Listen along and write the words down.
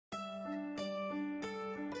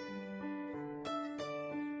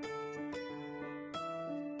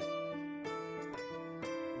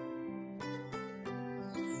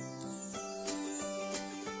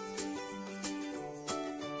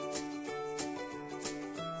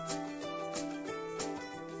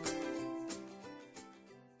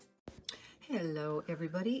Hello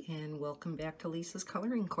everybody, and welcome back to Lisa's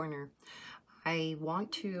Coloring Corner. I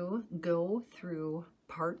want to go through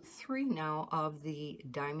part 3 now of the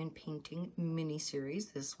diamond painting mini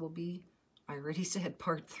series. This will be, I already said,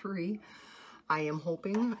 part 3. I am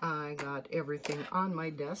hoping I got everything on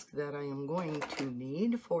my desk that I am going to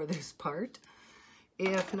need for this part.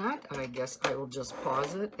 If not, I guess I will just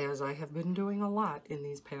pause it, as I have been doing a lot in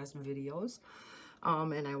these past videos,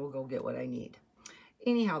 and I will go get what I need.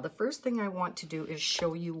 Anyhow, the first thing I want to do is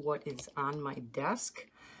show you what is on my desk.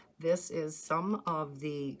 This is some of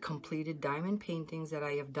the completed diamond paintings that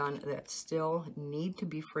I have done that still need to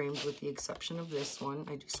be framed, with the exception of this one.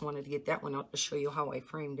 I just wanted to get that one out to show you how I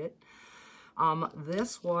framed it.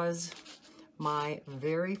 This was my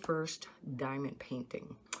very first diamond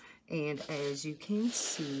painting. And as you can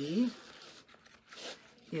see,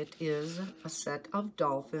 it is a set of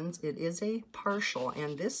dolphins. It is a partial,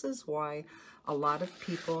 and this is why a lot of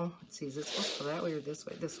people, let's see, is it supposed to go that way or this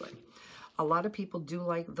way? This way. A lot of people do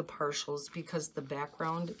like the partials because the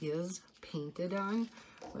background is painted on.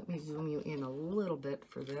 Let me zoom you in a little bit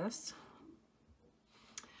for this.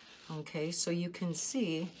 Okay, so you can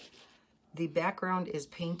see the background is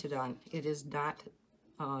painted on. It is not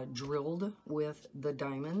drilled with the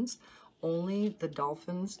diamonds. Only the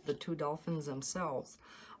dolphins, the two dolphins themselves,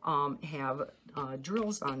 have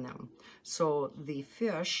drills on them. So the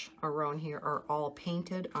fish around here are all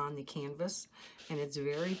painted on the canvas, and it's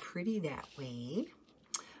very pretty that way.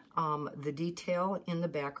 The detail in the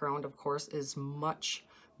background, of course, is much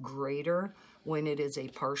greater when it is a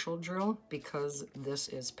partial drill, because this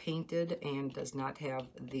is painted and does not have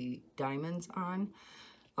the diamonds on.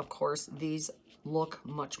 Of course, these look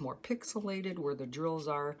much more pixelated where the drills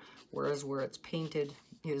are, whereas where it's painted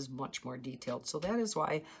is much more detailed. So that is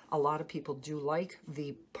why a lot of people do like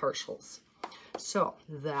the partials. So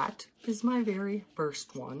that is my very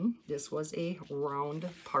first one. This was a round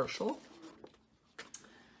partial.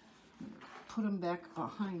 Put them back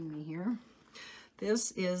behind me here.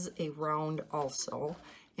 This is a round also,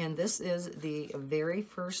 and this is the very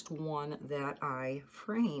first one that I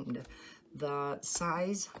framed. The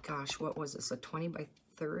size, gosh, what was this, a 20 by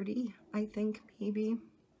 30, I think, maybe?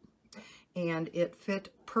 And it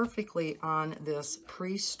fit perfectly on this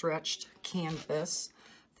pre-stretched canvas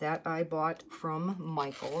that I bought from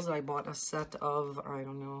Michaels. I bought a set of, I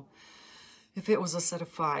don't know if it was a set of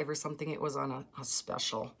 5 or something. It was on a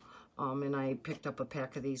special, and I picked up a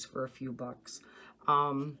pack of these for a few bucks.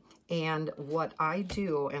 And what I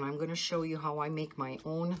do, and I'm going to show you how I make my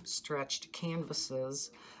own stretched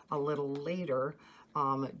canvases a little later,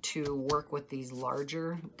 to work with these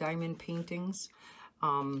larger diamond paintings.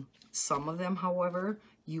 Some of them, however,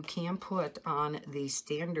 you can put on the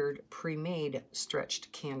standard pre-made stretched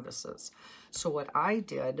canvases. So what I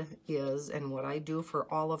did is, and what I do for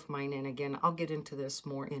all of mine, and again, I'll get into this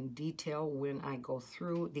more in detail when I go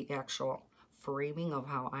through the actual framing of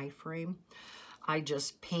how I frame. I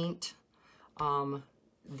just paint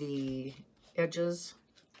the edges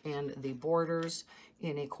and the borders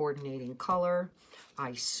in a coordinating color.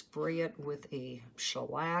 I spray it with a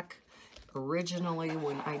shellac. Originally,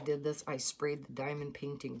 when I did this, I sprayed the diamond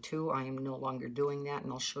painting too. I am no longer doing that,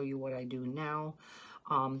 and I'll show you what I do now.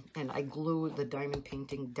 And I glue the diamond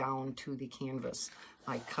painting down to the canvas.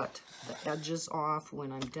 I cut the edges off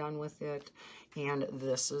when I'm done with it, and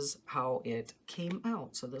this is how it came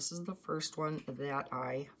out. So this is the first one that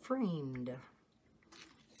I framed.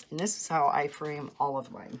 And this is how I frame all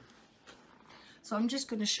of mine. So I'm just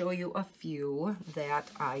going to show you a few that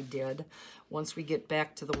I did. Once we get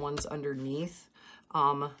back to the ones underneath,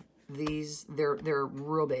 they're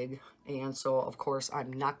real big, and so of course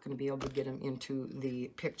I'm not going to be able to get them into the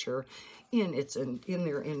picture in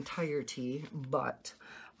their entirety. But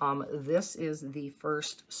this is the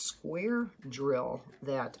first square drill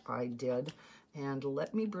that I did, and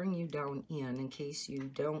let me bring you down in case you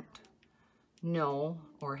don't know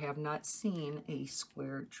or have not seen a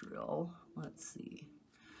square drill. Let's see.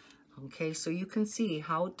 Okay, so you can see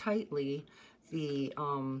how tightly the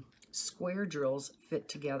square drills fit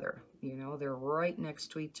together. You know, they're right next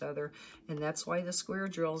to each other, and that's why the square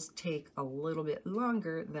drills take a little bit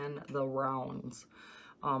longer than the rounds.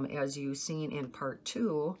 As you've seen in part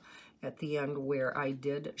 2 at the end, where I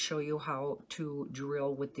did show you how to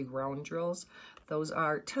drill with the round drills, those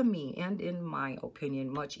are, to me and in my opinion,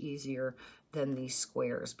 much easier than these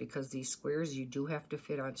squares, because these squares you do have to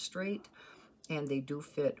fit on straight, and they do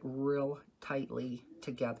fit real tightly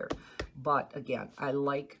together. But again, I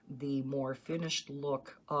like the more finished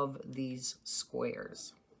look of these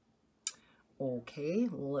squares. Okay,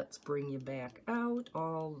 let's bring you back out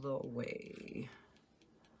all the way,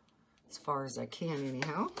 as far as I can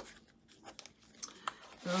anyhow.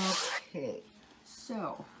 Okay,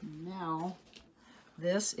 so now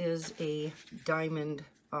this is a diamond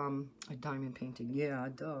painting. Yeah,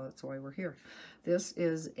 duh, that's why we're here. This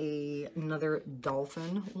is another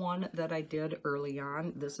dolphin one that I did early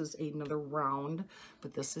on. This is another round,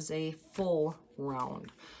 but this is a full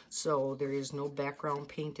round. So there is no background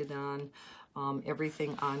painted on.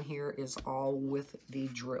 Everything on here is all with the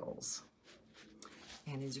drills.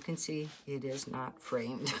 And as you can see, it is not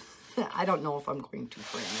framed. I don't know if I'm going to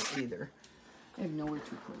frame it either. I have nowhere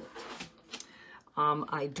to put it.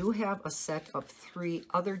 I do have a set of 3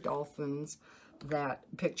 other dolphins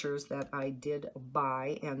pictures that I did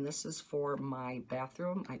buy, and this is for my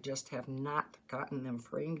bathroom. I just have not gotten them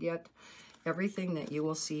framed yet. Everything that you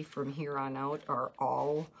will see from here on out are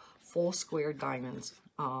all full square diamonds.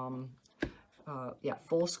 Yeah,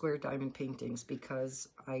 full square diamond paintings, because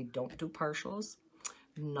I don't do partials.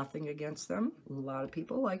 Nothing against them. A lot of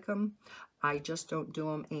people like them. I just don't do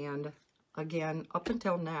them. And again, up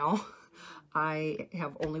until now, I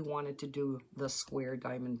have only wanted to do the square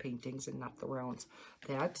diamond paintings and not the rounds.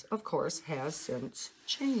 That, of course, has since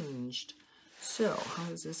changed. So, how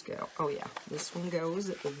does this go? Oh yeah, this one goes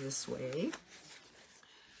this way.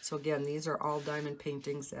 So again, these are all diamond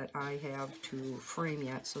paintings that I have to frame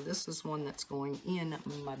yet. So this is one that's going in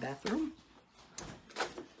my bathroom,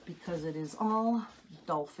 because it is all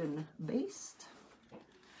dolphin based.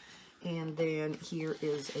 And then here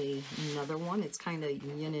is another one. It's kind of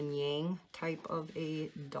yin and yang type of a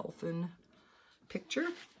dolphin picture.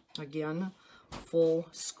 Again, full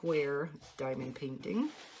square diamond painting.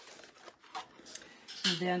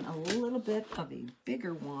 And then a little bit of a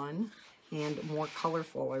bigger one and more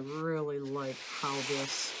colorful. I really like how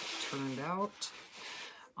this turned out.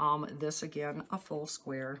 This again, a full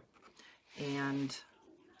square, and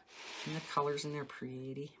the colors in there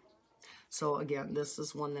pretty. So again, this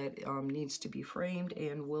is one that needs to be framed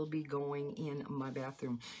and will be going in my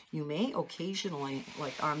bathroom. You may occasionally,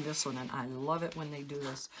 like on this one, and I love it when they do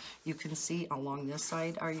this, you can see along this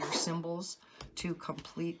side are your symbols to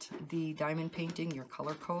complete the diamond painting, your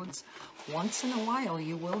color codes. Once in a while,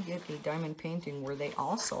 you will get a diamond painting where they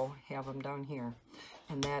also have them down here.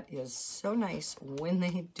 And that is so nice when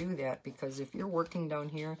they do that, because if you're working down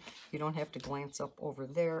here, you don't have to glance up over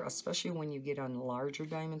there, especially when you get on larger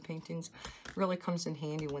diamond paintings. It really comes in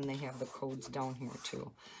handy when they have the codes down here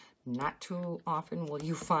too. Not too often will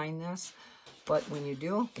you find this, but when you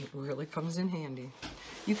do, it really comes in handy.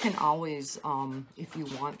 You can always, if you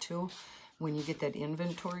want to, when you get that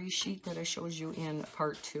inventory sheet that I showed you in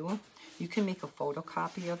part 2, you can make a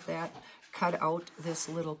photocopy of that, cut out this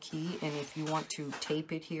little key, and if you want to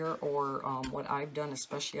tape it here, or what I've done,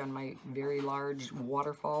 especially on my very large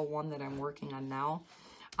waterfall one that I'm working on now,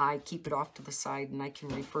 I keep it off to the side and I can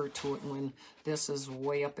refer to it when this is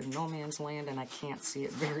way up in no man's land and I can't see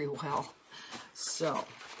it very well. So,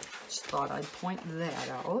 just thought I'd point that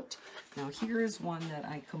out. Now here is one that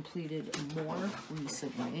I completed more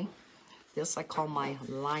recently. This I call my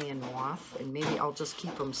lion moth, and maybe I'll just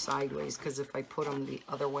keep them sideways, because if I put them the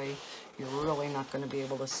other way, you're really not going to be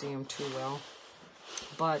able to see them too well.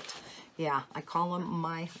 But yeah, I call him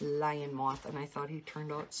my lion moth, and I thought he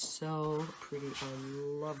turned out so pretty. I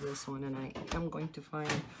love this one, and I am going to find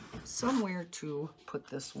somewhere to put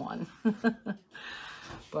this one.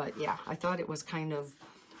 But yeah, I thought it was kind of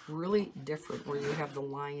really different, where you have the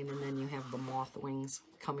lion and then you have the moth wings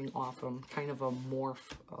coming off them, kind of a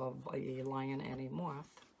morph of a lion and a moth.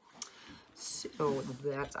 So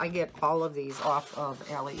that's, I get all of these off of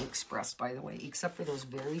AliExpress, by the way, except for those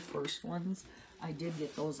very first ones. I did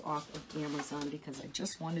get those off of Amazon because I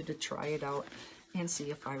just wanted to try it out and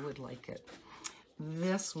see if I would like it.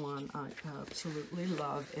 This one I absolutely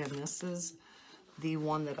love, and this is the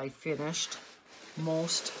one that I finished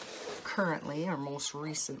most currently, or most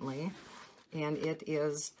recently, and it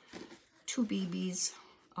is 2 BBs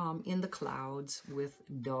in the clouds with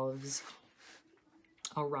doves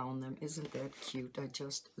around them. Isn't that cute? I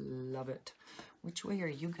just love it. Which way are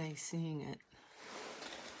you guys seeing it?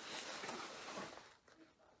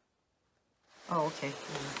 Oh, okay.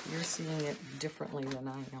 You're seeing it differently than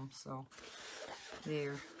I am. So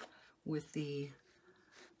there, with the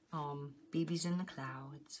BBs in the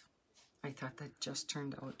clouds. I thought that just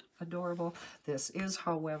turned out adorable. This is,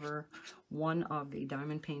 however, one of the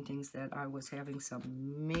diamond paintings that I was having some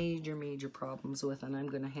major problems with, and I'm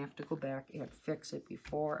going to have to go back and fix it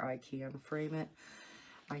before I can frame it.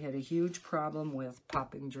 I had a huge problem with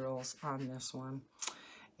popping drills on this one,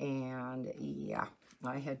 and yeah,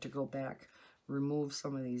 I had to go back, remove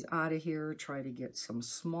some of these out of here, try to get some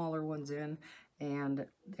smaller ones in, and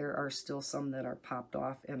there are still some that are popped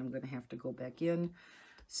off, and I'm going to have to go back in,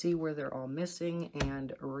 see where they're all missing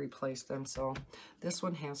and replace them. So this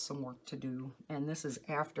one has some work to do, and this is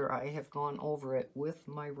after I have gone over it with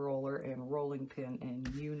my roller and rolling pin and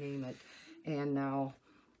you name it. And now,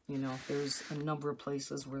 you know, there's a number of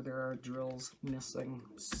places where there are drills missing.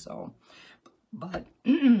 So, but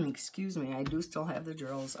excuse me, I do still have the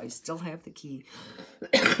drills. I still have the key.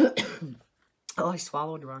 Oh, I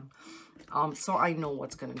swallowed wrong. So I know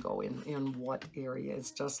what's going to go in what area.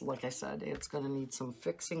 It's just, like I said, it's going to need some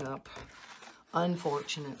fixing up,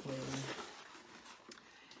 unfortunately.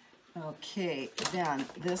 Okay, then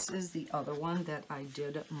this is the other one that I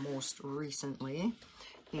did most recently,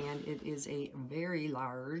 and it is a very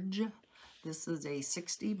large. This is a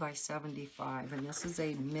 60 by 75, and this is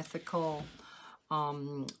a mythical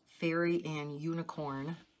fairy and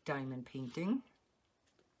unicorn diamond painting.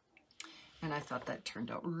 And I thought that turned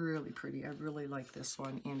out really pretty. I really like this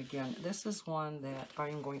one. And again, this is one that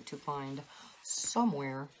I'm going to find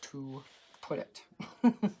somewhere to put it.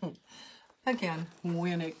 Again,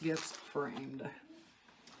 when it gets framed.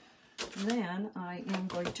 Then I am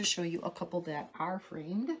going to show you a couple that are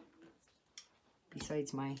framed,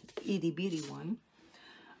 besides my itty bitty one.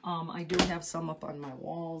 I do have some up on my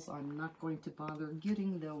walls. I'm not going to bother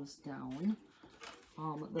getting those down.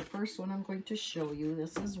 The first one I'm going to show you,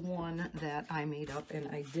 this is one that I made up and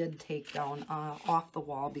I did take down off the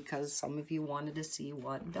wall because some of you wanted to see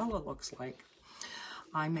what Bella looks like.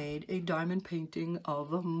 I made a diamond painting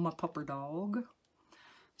of my pupper dog.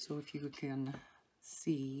 So if you can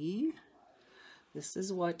see, this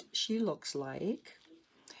is what she looks like.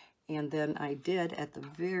 And then I did at the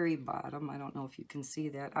very bottom, I don't know if you can see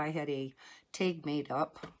that, I had a tag made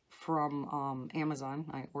up from Amazon.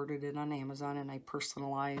 I ordered it on Amazon and I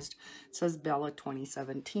personalized. It says Bella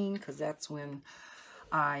 2017 because that's when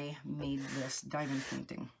I made this diamond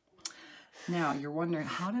painting. Now you're wondering,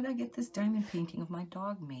 how did I get this diamond painting of my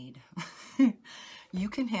dog made? You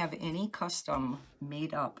can have any custom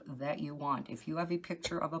made up that you want. If you have a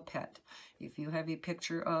picture of a pet, if you have a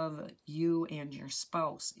picture of you and your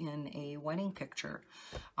spouse in a wedding picture,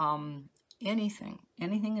 anything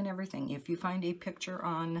and everything. If you find a picture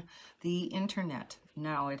on the internet,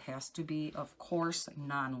 now it has to be, of course,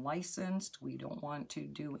 non-licensed. We don't want to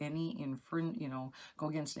do any go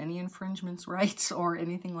against any infringements rights or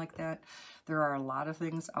anything like that. There are a lot of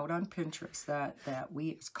things out on Pinterest that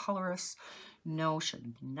we as colorists know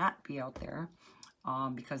should not be out there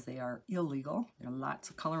because they are illegal. There are lots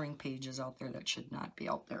of coloring pages out there that should not be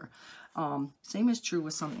out there. Same is true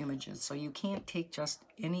with some images. So you can't take just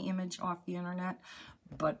any image off the internet,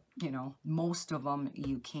 but you know, most of them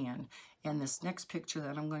you can. And this next picture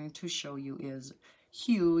that I'm going to show you is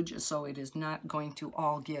huge, so it is not going to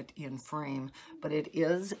all get in frame, but it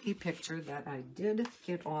is a picture that I did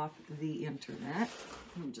get off the internet.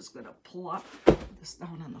 I'm just going to plop this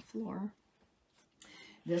down on the floor.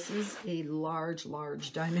 This is a large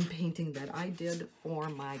diamond painting that I did for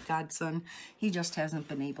my godson. He just hasn't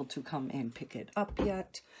been able to come and pick it up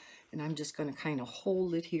yet. And I'm just going to kind of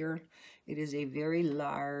hold it here. It is a very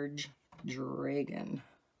large dragon.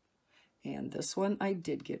 And this one I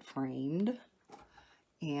did get framed.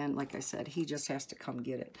 And like I said, he just has to come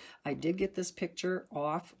get it. I did get this picture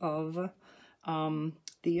off of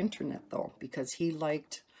the internet though, because he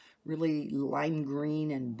liked really lime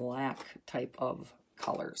green and black type of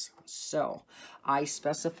colors. So I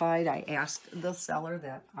specified, I asked the seller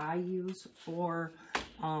that I use for,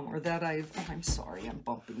 or that I'm sorry, I'm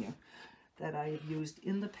bumping you, that I've used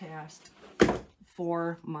in the past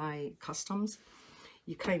for my customs.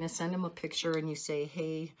 You kind of send them a picture and you say,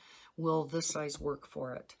 hey, will this size work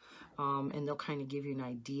for it? And they'll kind of give you an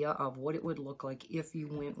idea of what it would look like if you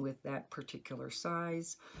went with that particular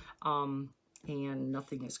size. And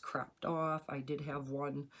nothing is cropped off. I did have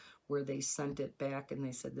one where they sent it back and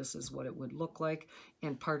they said this is what it would look like,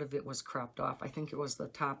 and part of it was cropped off. I think it was the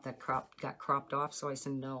top that got cropped off, so I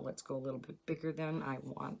said no, let's go a little bit bigger then. I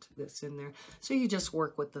want this in there. So you just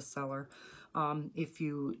work with the seller. If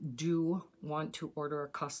you do want to order a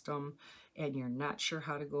custom and you're not sure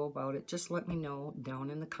how to go about it, just let me know down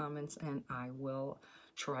in the comments and I will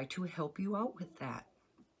try to help you out with that.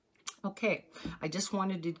 Okay, I just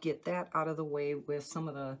wanted to get that out of the way with some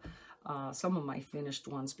of my finished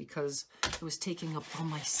ones because it was taking up all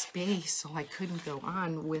my space, so I couldn't go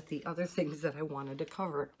on with the other things that I wanted to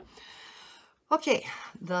cover. Okay,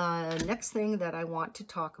 the next thing that I want to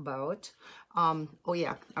talk about, oh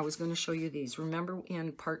yeah, I was going to show you these. Remember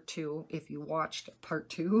in part 2, if you watched part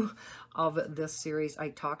 2 of this series, I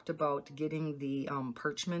talked about getting the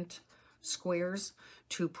parchment squares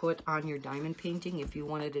to put on your diamond painting if you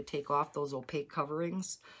wanted to take off those opaque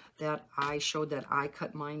coverings that I showed that I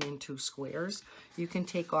cut mine into squares, you can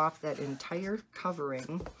take off that entire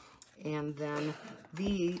covering. And then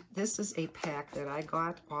this is a pack that I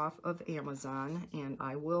got off of Amazon, and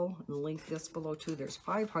I will link this below too. There's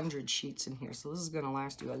 500 sheets in here, so this is going to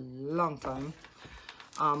last you a long time.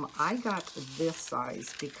 I got this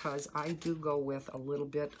size because I do go with a little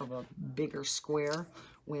bit of a bigger square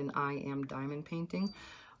when I am diamond painting.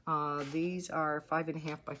 These are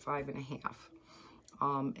 5.5 by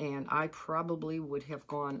 5.5. And I probably would have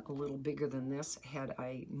gone a little bigger than this had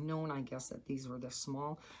I known, I guess, that these were this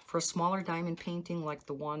small. For a smaller diamond painting like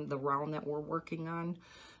the round that we're working on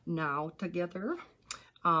now together,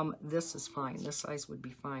 this is fine. This size would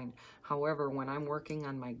be fine. However, when I'm working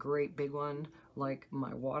on my great big one, like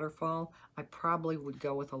my waterfall, I probably would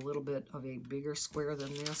go with a little bit of a bigger square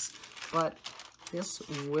than this, but this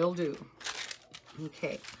will do.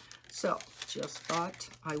 Okay, so just thought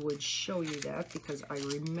I would show you that because I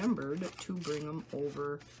remembered to bring them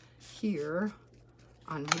over here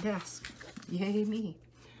on my desk. Yay me.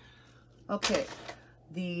 Okay,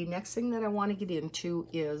 the next thing that I want to get into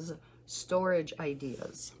is storage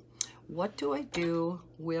ideas. What do I do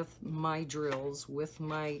with my drills, with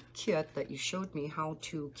my kit that you showed me how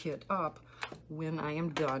to kit up when I am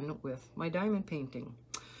done with my diamond painting?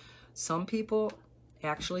 Some people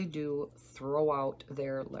actually do throw out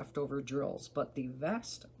their leftover drills, but the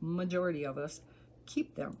vast majority of us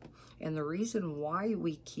keep them. And the reason why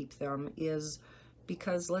we keep them is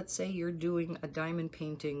because let's say you're doing a diamond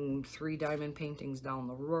painting, 3 diamond paintings down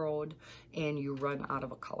the road, and you run out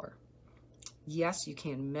of a color. Yes, you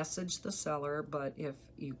can message the seller, but if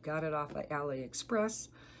you got it off of AliExpress,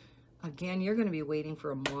 again, you're going to be waiting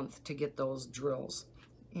for a month to get those drills.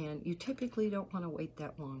 And you typically don't want to wait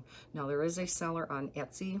that long. Now, there is a seller on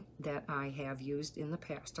Etsy that I have used in the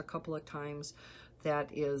past a couple of times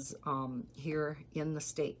that is here in the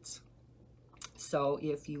States. So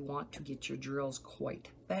if you want to get your drills quite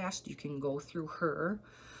fast, you can go through her.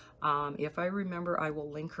 If I remember, I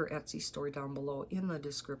will link her Etsy store down below in the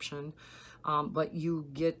description. But you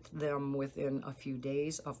get them within a few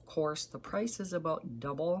days. Of course, the price is about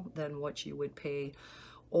double than what you would pay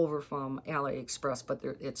over from AliExpress, but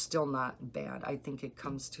it's still not bad. I think it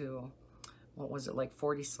comes to, what was it, like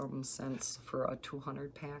 40-something cents for a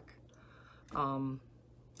 200 pack.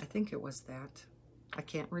 I think it was that. I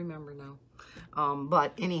can't remember now.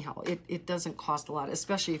 But anyhow, it doesn't cost a lot,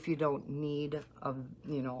 especially if you don't need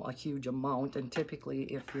a huge amount. And typically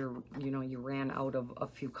if you ran out of a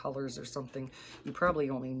few colors or something, you probably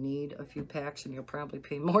only need a few packs, and you'll probably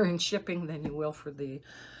pay more in shipping than you will for the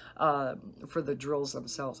drills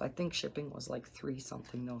themselves. I think shipping was like 3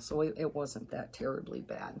 something though, so it wasn't that terribly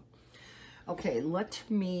bad. Okay, let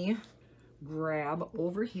me grab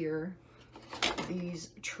over here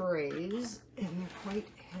these trays, and they're quite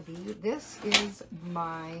heavy. This is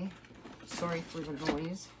my, sorry for the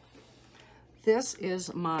noise, this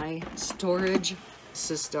is my storage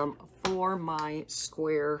system for my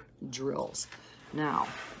square drills. Now,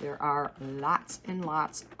 there are lots and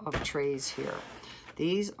lots of trays here.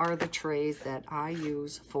 These are the trays that I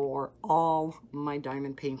use for all my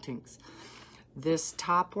diamond paintings. This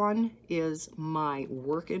top one is my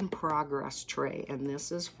work in progress tray, and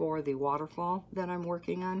this is for the waterfall that I'm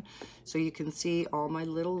working on. So you can see all my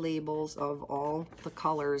little labels of all the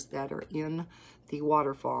colors that are in the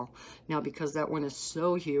waterfall. Now, because that one is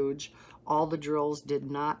so huge, all the drills did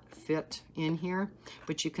not fit in here,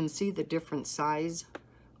 but you can see the different size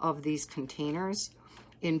of these containers.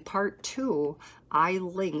 In part 2, I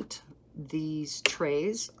linked these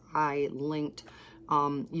trays. I linked,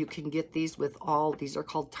 you can get these with these are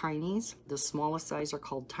called tinies. The smallest size are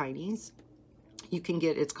called tinies. You can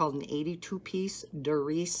get, it's called an 82-piece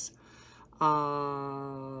Doris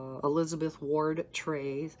Elizabeth Ward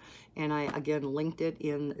tray. And I, again, linked it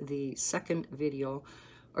in the second video,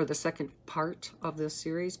 or the second part of this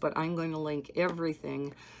series. But I'm going to link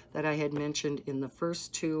everything that I had mentioned in the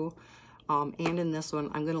first 2. And in this one,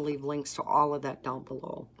 I'm going to leave links to all of that down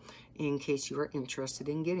below in case you are interested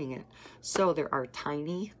in getting it. So there are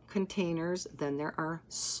tiny containers, then there are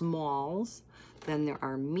smalls, then there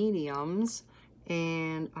are mediums,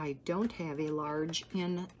 and I don't have a large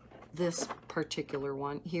in this particular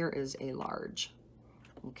one. Here is a large.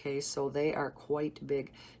 Okay, so they are quite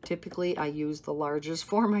big. Typically, I use the largest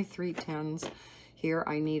for my 310s. Here,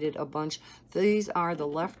 I needed a bunch. These are the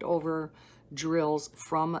leftover drills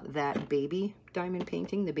from that baby diamond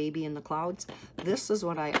painting, the baby in the clouds. This is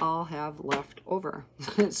what I all have left over.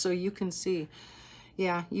 So you can see,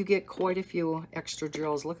 yeah, you get quite a few extra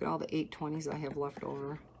drills. Look at all the 820s I have left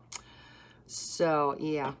over. So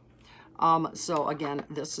yeah, So again,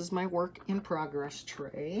 this is my work in progress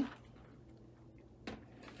tray.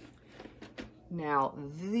 Now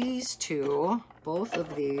these two, both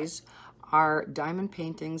of these, are diamond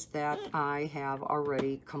paintings that I have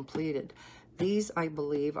already completed. These, I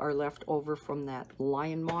believe, are left over from that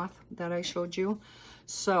lion moth that I showed you.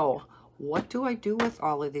 So what do I do with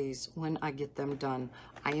all of these when I get them done?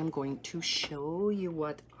 I am going to show you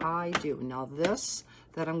what I do. Now this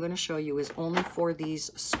that I'm going to show you is only for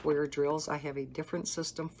these square drills. I have a different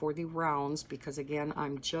system for the rounds because, again,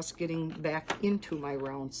 I'm just getting back into my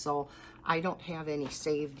rounds, so I don't have any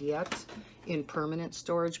saved yet in permanent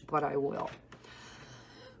storage, but I will.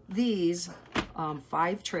 These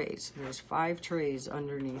 5 trays, there's 5 trays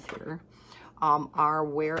underneath here, are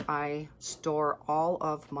where I store all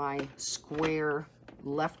of my square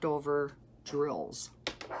leftover drills.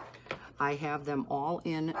 I have them all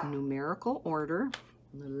in numerical order.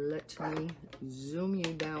 Let me zoom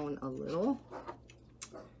you down a little.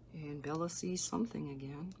 And Bella sees something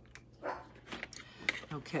again.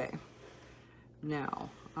 Okay. Now,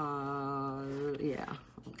 yeah,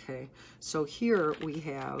 okay. So here we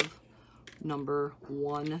have number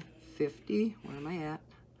 150. Where am I at?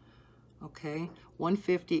 Okay.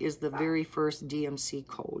 150 is the very first DMC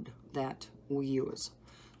code that we use.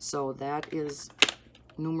 So that is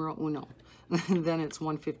numero uno. Then it's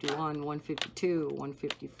 151, 152,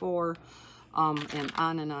 154, and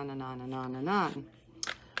on and on and on and on and on.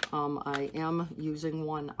 I am using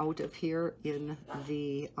one out of here in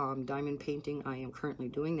the diamond painting I am currently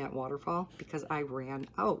doing, that waterfall, because I ran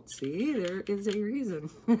out. See, there is a reason.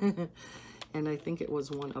 And I think it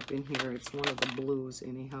was one up in here. It's one of the blues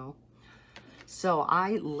anyhow. So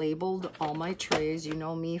I labeled all my trays. You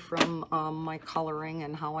know me from my coloring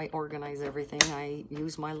and how I organize everything. I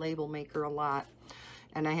use my label maker a lot.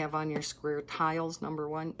 And I have on your square tiles number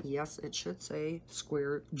 1. Yes, it should say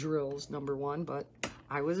square drills number 1, but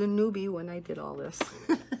I was a newbie when I did all this.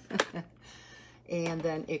 And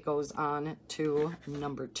then it goes on to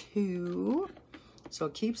number 2. So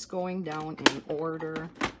it keeps going down in order.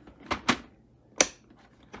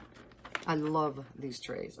 I love these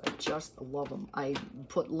trays. I just love them. I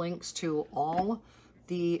put links to all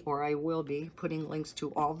the, or I will be putting links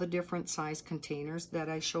to all the different size containers that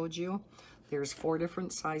I showed you. There's 4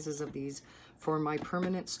 different sizes of these. For my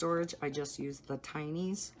permanent storage, I just use the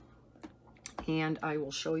tinies. And I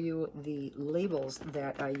will show you the labels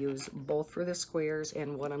that I use both for the squares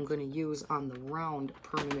and what I'm going to use on the round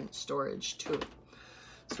permanent storage too.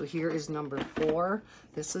 So here is number 4.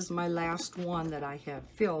 This is my last one that I have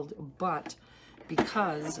filled, but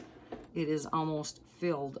because it is almost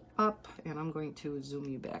filled up, and I'm going to zoom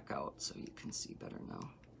you back out so you can see better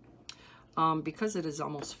now. Because it is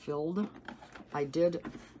almost filled, I did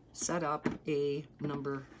set up a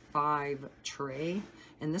number 5 tray,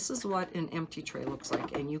 and this is what an empty tray looks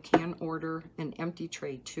like. And you can order an empty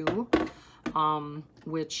tray too,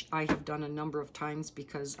 which I have done a number of times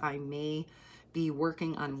because I may be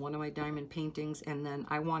working on one of my diamond paintings and then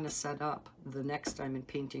I want to set up the next diamond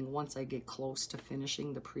painting once I get close to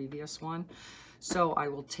finishing the previous one. So I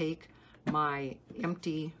will take my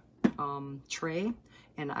empty tray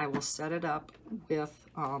and I will set it up with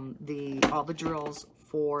all the drills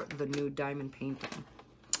for the new diamond painting.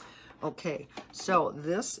 Okay, so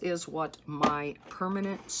this is what my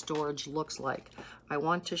permanent storage looks like. I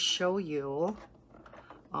want to show you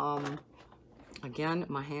again,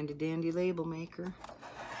 my handy dandy label maker.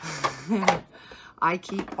 I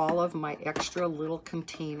keep all of my extra little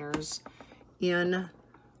containers in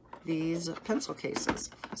these pencil cases.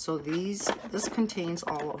 So this contains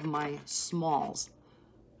all of my smalls,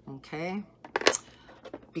 okay?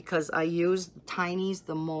 Because I use tinies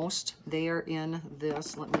the most, they are in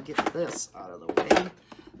this, let me get this out of the way.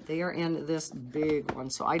 They are in this big one,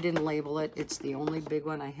 so I didn't label it. It's the only big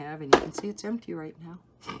one I have, and you can see it's empty right now.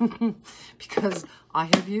 Because I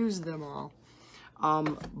have used them all.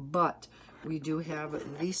 But we do have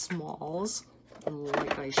these smalls,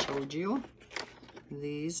 like I showed you.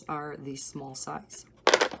 These are the small size.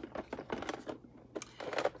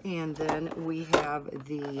 And then we have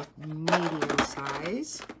the medium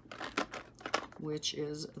size, which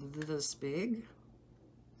is this big.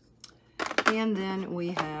 And then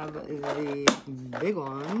we have the big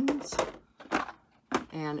ones.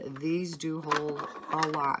 And these do hold a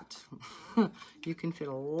lot. You can fit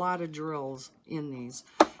a lot of drills in these.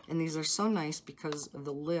 And these are so nice because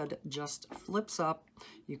the lid just flips up.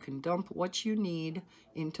 You can dump what you need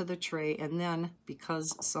into the tray. And then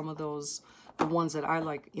because some of those, the ones that I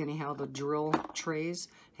like anyhow, the drill trays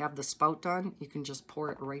have the spout on, you can just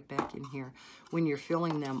pour it right back in here. When you're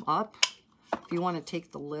filling them up, if you want to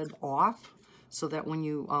take the lid off, so that when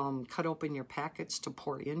you cut open your packets to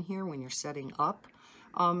pour in here, when you're setting up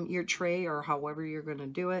your tray or however you're going to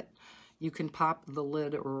do it, you can pop the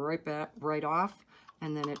lid right off,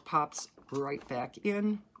 and then it pops right back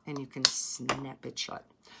in, and you can snap it shut.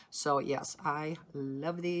 So yes, I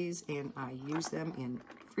love these, and I use them in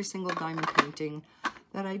every single diamond painting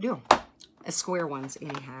that I do. Square ones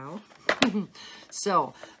anyhow.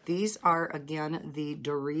 So these are, again, the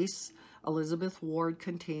Doris Elizabeth Ward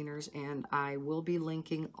containers, and I will be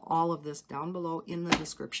linking all of this down below in the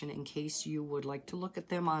description in case you would like to look at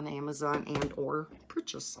them on Amazon and or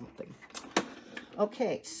purchase something.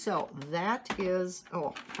 Okay, so that is,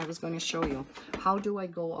 oh, I was going to show you, how do I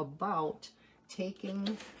go about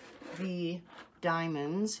taking the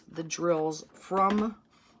diamonds, the drills from,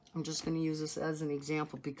 I'm just going to use this as an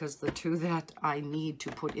example because the two that I need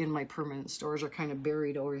to put in my permanent storage are kind of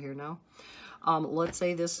buried over here now. Let's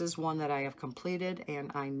say this is one that I have completed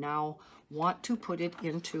and I now want to put it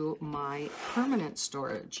into my permanent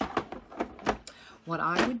storage. What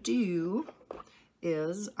I would do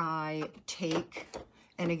is I take,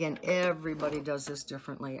 and again, everybody does this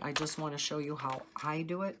differently. I just want to show you how I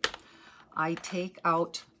do it. I take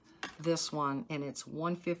out this one and it's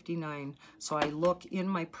 159. So I look in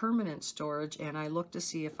my permanent storage and I look to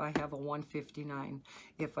see if I have a 159.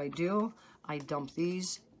 If I do, I dump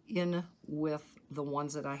these in with the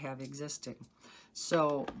ones that I have existing.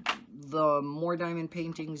 So the more diamond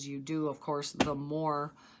paintings you do, of course, the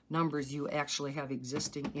more numbers you actually have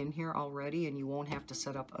existing in here already, and you won't have to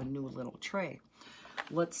set up a new little tray.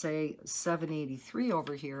 Let's say 783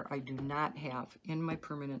 over here I do not have in my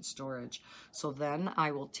permanent storage. So then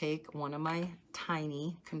I will take one of my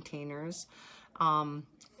tiny containers,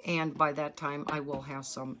 and by that time I will have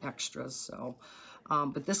some extras. So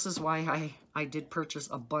but this is why I did purchase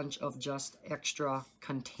a bunch of just extra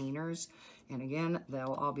containers, and again,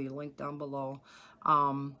 they'll all be linked down below.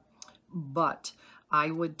 But I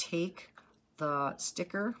would take the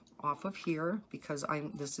sticker off of here because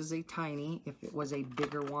this is a tiny. If it was a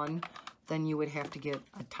bigger one, then you would have to get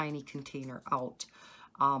a tiny container out.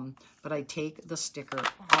 But I take the sticker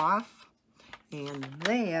off, and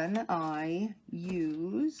then I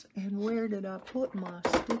use, and where did I put my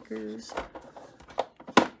stickers?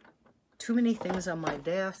 Too many things on my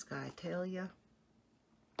desk, I tell you.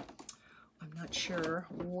 I'm not sure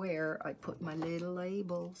where I put my little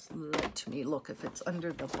labels. Let me look if it's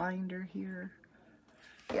under the binder here.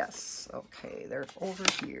 Yes, okay, they're over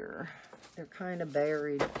here. They're kind of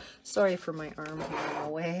buried. Sorry for my arm here in the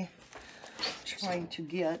way. Trying to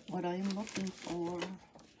get what I'm looking for.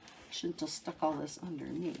 Shouldn't have stuck all this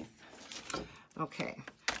underneath. Okay,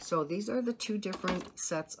 so these are the two different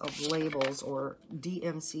sets of labels or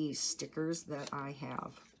DMC stickers that I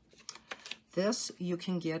have. This you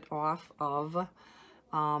can get off of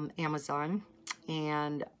Amazon,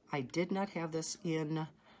 and I did not have this in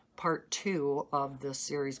part 2 of this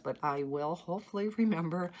series, but I will hopefully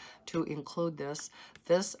remember to include this.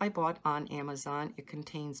 This I bought on Amazon. It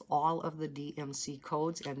contains all of the DMC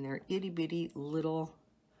codes, and they're itty-bitty little,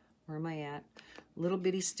 where am I at? Little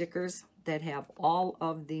bitty stickers that have all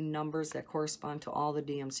of the numbers that correspond to all the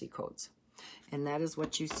DMC codes. And that is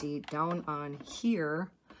what you see down on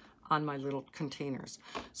here on my little containers.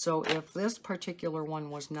 So if this particular one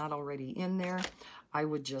was not already in there, I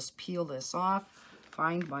would just peel this off,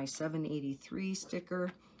 find my 783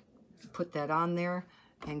 sticker, put that on there,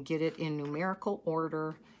 and get it in numerical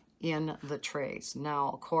order in the trays.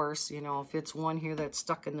 Now, of course, you know, if it's one here that's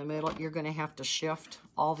stuck in the middle, you're going to have to shift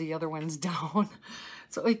all the other ones down.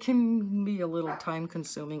 So it can be a little time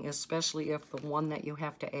consuming, especially if the one that you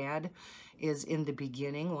have to add is in the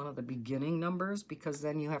beginning, one of the beginning numbers, because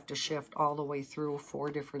then you have to shift all the way through 4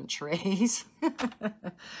 different trays.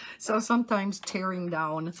 So sometimes tearing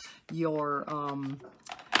down your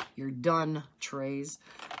done trays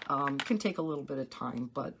can take a little bit of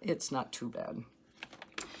time, but it's not too bad.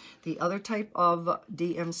 The other type of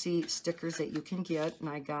DMC stickers that you can get, and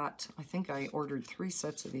I think I ordered 3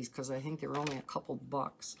 sets of these because I think they were only a couple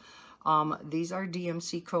bucks. These are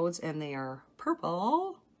DMC codes, and they are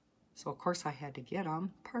purple. So, of course, I had to get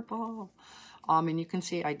them purple. And you can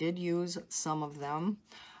see I did use some of them,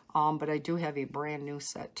 but I do have a brand new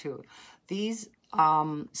set, too. These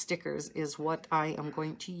stickers is what I am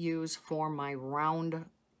going to use for my round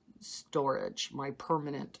storage, my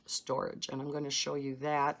permanent storage, and I'm going to show you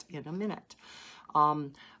that in a minute.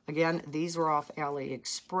 Again, these were off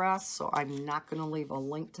AliExpress, so I'm not going to leave a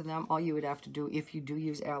link to them. All you would have to do, if you do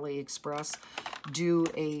use AliExpress, do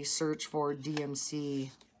a search for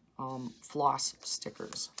DMC floss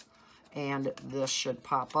stickers, and this should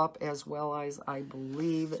pop up, as well as I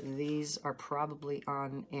believe these are probably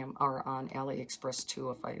on AliExpress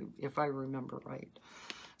too, if I remember right.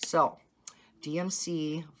 So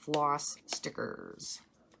DMC floss stickers.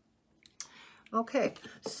 Okay,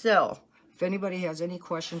 so if anybody has any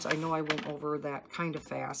questions, I know I went over that kind of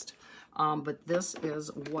fast, but this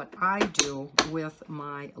is what I do with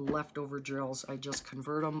my leftover drills. I just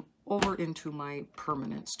convert them over into my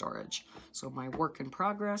permanent storage. So my work in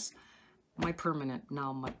progress, my permanent.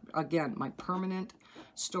 Now, my permanent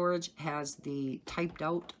storage has the typed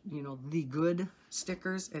out, you know, the good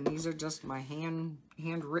stickers, and these are just my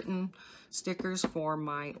handwritten stickers for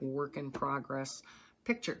my work in progress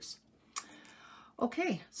pictures.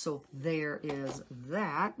 Okay, so there is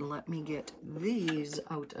that. Let me get these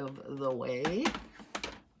out of the way.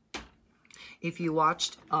 If you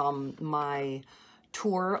watched my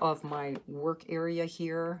tour of my work area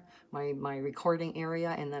here, my recording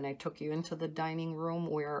area, and then I took you into the dining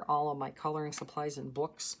room where all of my coloring supplies and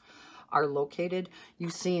books are located,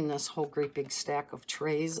 you've seen this whole great big stack of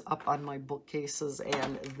trays up on my bookcases,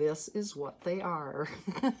 and this is what they are.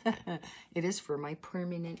 It is for my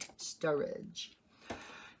permanent storage.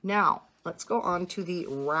 Now, let's go on to the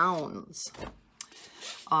rounds.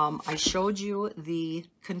 I showed you the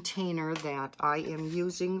container that I am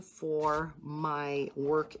using for my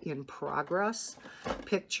work in progress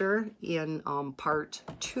picture in part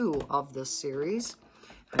 2 of this series.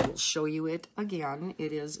 I will show you it again.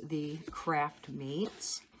 It is the Craft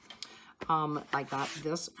Mates. I got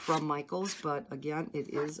this from Michaels, but again, it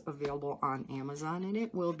is available on Amazon, and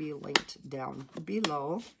it will be linked down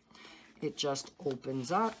below. It just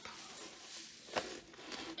opens up,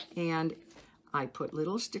 and I put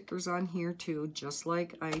little stickers on here too, just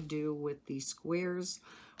like I do with the squares.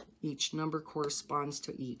 Each number corresponds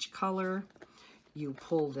to each color. You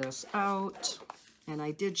pull this out, and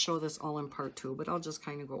I did show this all in part 2, but I'll just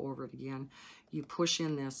kind of go over it again. You push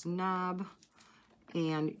in this knob,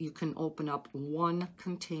 and you can open up one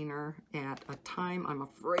container at a time. I'm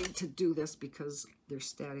afraid to do this because they're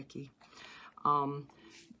staticky.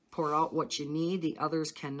 Pour out what you need. The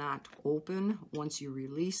others cannot open. Once you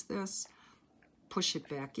release this, push it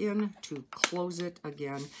back in to close it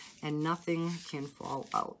again, and nothing can fall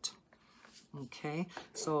out. Okay,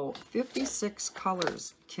 so 56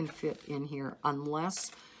 colors can fit in here,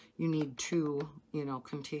 unless you need 2, you know,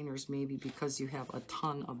 containers maybe, because you have a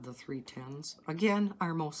ton of the 310s. Again,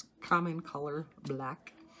 our most common color,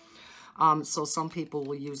 black. So some people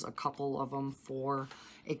will use a couple of them for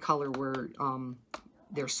a color where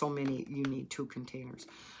there's so many you need 2 containers.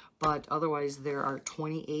 But otherwise, there are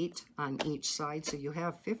 28 on each side, so you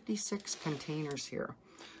have 56 containers here.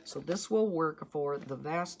 So this will work for the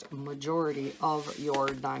vast majority of your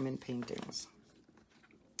diamond paintings.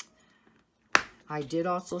 I did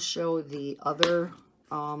also show the other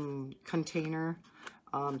container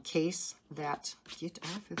case that, get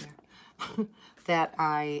off of there, that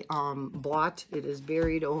I bought. It is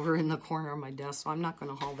buried over in the corner of my desk, so I'm not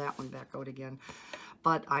going to haul that one back out again.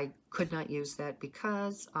 But I could not use that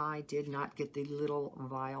because I did not get the little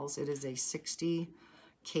vials. It is a 60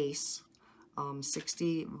 case,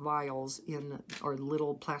 60 vials in, or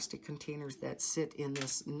little plastic containers that sit in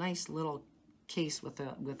this nice little case with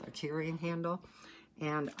a carrying handle.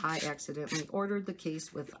 And I accidentally ordered the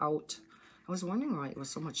case without. I was wondering why it was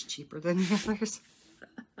so much cheaper than the others.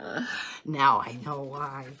 Now I know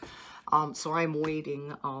why. So I'm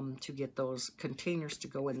waiting to get those containers to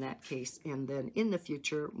go in that case, and then in the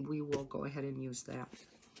future we will go ahead and use that.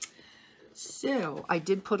 So I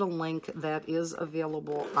did put a link that is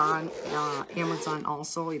available on Amazon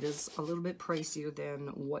also. It is a little bit pricier than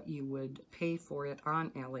what you would pay for it on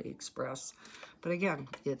AliExpress. But again,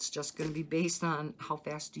 it's just going to be based on how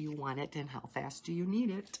fast do you want it and how fast do you need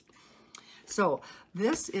it. So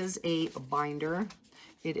this is a binder.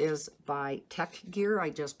 It is by Tech Gear.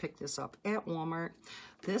 I just picked this up at Walmart.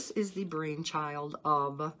 This is the brainchild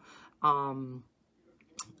of, oh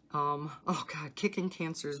God, Kicking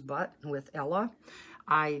Cancer's Butt with Ella.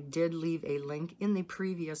 I did leave a link in the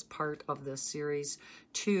previous part of this series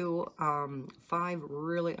to 5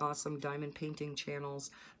 really awesome diamond painting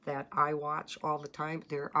channels that I watch all the time.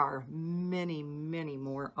 There are many, many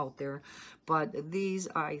more out there, but these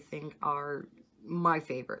I think are my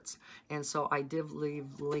favorites, and so I did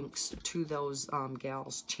leave links to those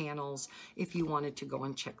gals' channels if you wanted to go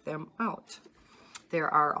and check them out. There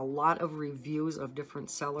are a lot of reviews of different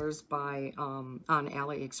sellers by on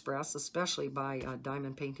AliExpress, especially by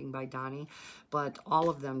Diamond Painting by Donnie, but all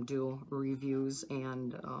of them do reviews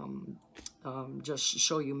and just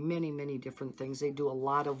show you many, many different things. They do a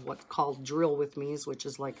lot of what's called drill with me's, which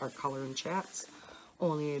is like our color and chats,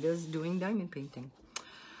 only it is doing diamond painting.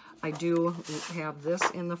 I do have this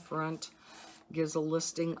in the front. Gives a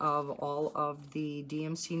listing of all of the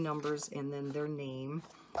DMC numbers and then their name,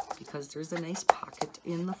 because there's a nice pocket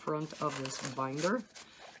in the front of this binder.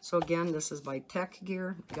 So again, this is by Tech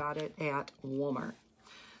Gear. Got it at Walmart.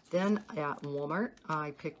 Then at Walmart,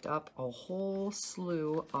 I picked up a whole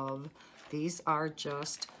slew of, these are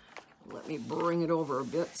just, let me bring it over a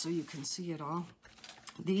bit so you can see it all.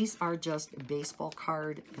 These are just baseball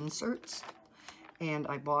card inserts. And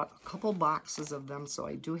I bought a couple boxes of them, so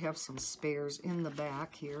I do have some spares in the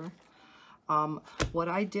back here. What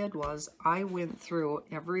I did was I went through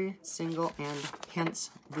every single, and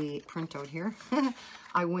hence the printout here,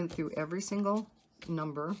 I went through every single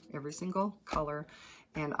number, every single color,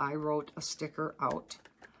 and I wrote a sticker out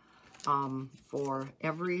for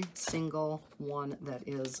every single one that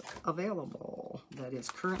is available, that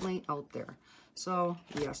is currently out there. So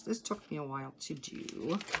yes, this took me a while to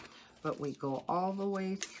do. But we go all the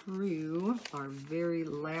way through our very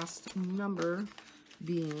last number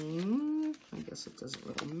being, I guess it doesn't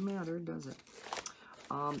really matter, does it?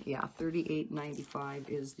 Yeah, 3895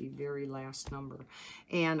 is the very last number.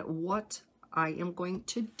 And what I am going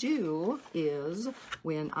to do is,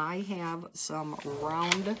 when I have some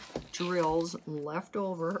round drills left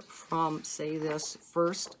over from, say, this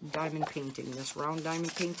first diamond painting, this round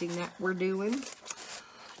diamond painting that we're doing,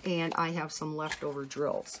 and I have some leftover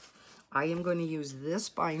drills, I am going to use this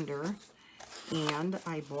binder, and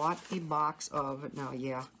I bought a box of, now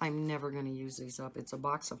yeah, I'm never going to use these up. It's a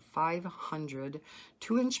box of 500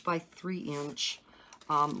 2" by 3"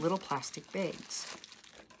 little plastic bags.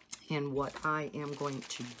 And what I am going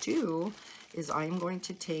to do is I am going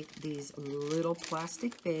to take these little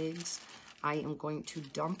plastic bags. I am going to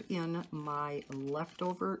dump in my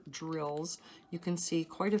leftover drills. You can see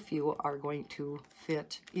quite a few are going to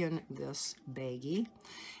fit in this baggie.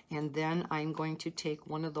 And then I'm going to take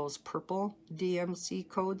one of those purple DMC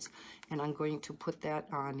codes, and I'm going to put that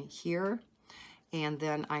on here. And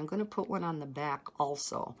then I'm going to put one on the back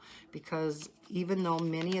also, because even though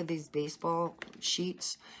many of these baseball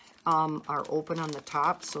sheets are open on the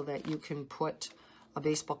top so that you can put a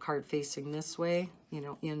baseball card facing this way, you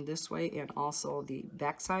know, in this way, and also the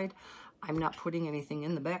back side, I'm not putting anything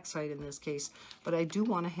in the back side in this case, but I do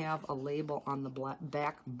want to have a label on the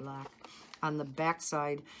on the back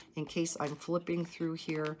side in case I'm flipping through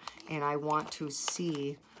here and I want to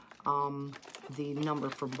see the number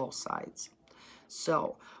from both sides.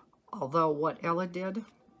 So, although what Ella did,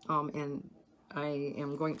 and I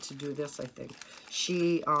am going to do this, I think,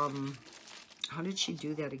 she, how did she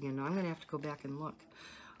do that again? Now I'm going to have to go back and look.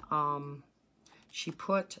 She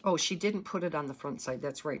put, oh, she didn't put it on the front side.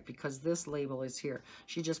 That's right, because this label is here.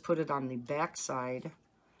 She just put it on the back side,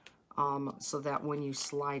 so that when you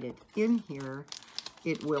slide it in here,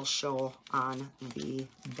 it will show on the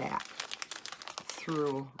back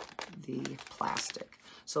through the plastic.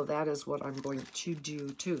 So that is what I'm going to do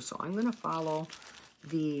too. So I'm going to follow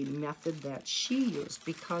the method that she used,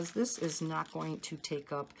 because this is not going to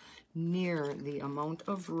take up near the amount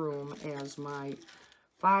of room as my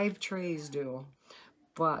 5 trays do.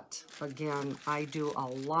 But again, I do a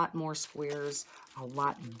lot more squares, a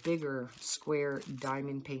lot bigger square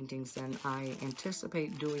diamond paintings than I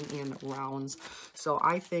anticipate doing in rounds. So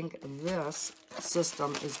I think this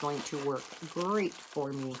system is going to work great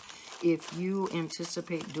for me. If you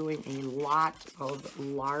anticipate doing a lot of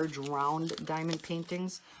large round diamond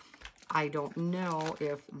paintings, I don't know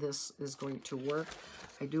if this is going to work.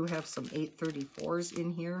 I do have some 834s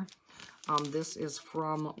in here. This is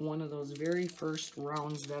from one of those very first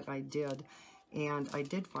rounds that I did, and I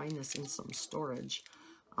did find this in some storage.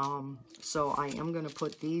 So I am going to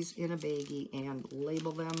put these in a baggie and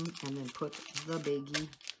label them, and then put the baggie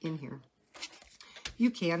in here. You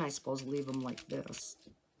can, I suppose, leave them like this,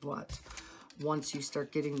 but once you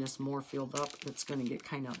start getting this more filled up, it's going to get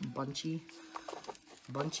kind of bunchy.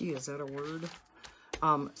 Bunchy, is that a word?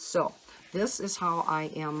 So this is how I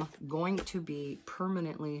am going to be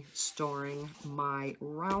permanently storing my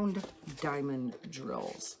round diamond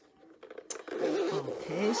drills.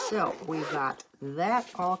 Okay, so we got that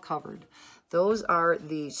all covered. Those are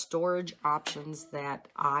the storage options that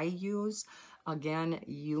I use. Again,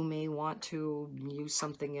 you may want to use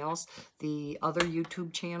something else. The other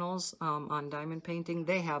YouTube channels on diamond painting,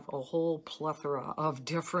 they have a whole plethora of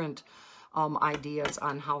different ideas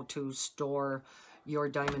on how to store your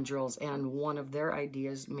diamond drills, and one of their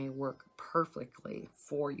ideas may work perfectly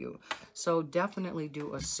for you. So definitely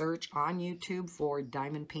do a search on YouTube for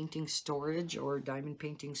diamond painting storage, or diamond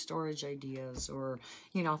painting storage ideas, or,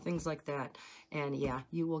 you know, things like that. And yeah,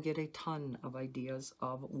 you will get a ton of ideas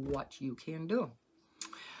of what you can do.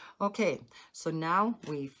 Okay, so now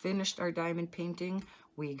we finished our diamond painting.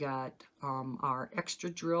 We got our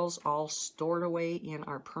extra drills all stored away in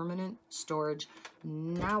our permanent storage.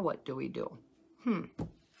 Now what do we do?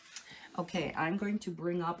 Okay, I'm going to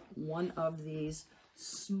bring up one of these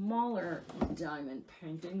smaller diamond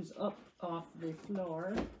paintings up off the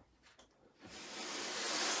floor.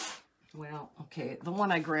 Well, okay, the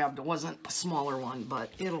one I grabbed wasn't a smaller one,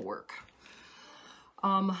 but it'll work.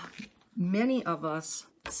 Many of us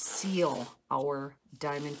seal our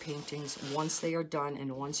diamond paintings once they are done,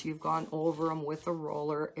 and once you've gone over them with a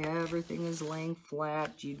roller, everything is laying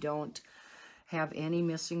flat. You don't have any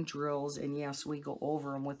missing drills, and yes, we go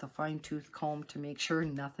over them with a fine-tooth comb to make sure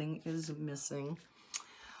nothing is missing.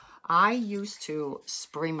 I used to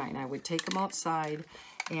spray mine. I would take them outside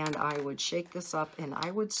and I would shake this up and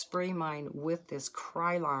I would spray mine with this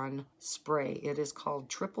Krylon spray. It is called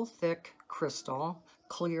Triple Thick Crystal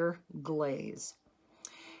Clear Glaze.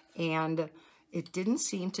 And it didn't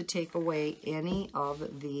seem to take away any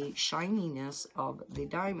of the shininess of the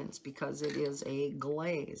diamonds because it is a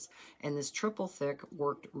glaze. And this triple thick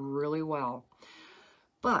worked really well.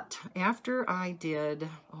 But after I did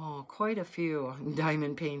quite a few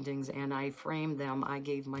diamond paintings and I framed them, I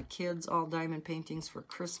gave my kids all diamond paintings for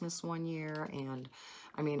Christmas one year. And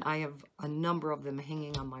I mean, I have a number of them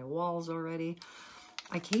hanging on my walls already.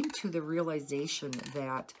 I came to the realization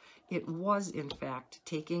that it was, in fact,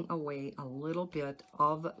 taking away a little bit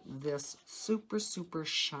of this super, super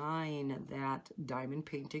shine that diamond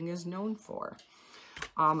painting is known for.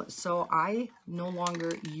 So I no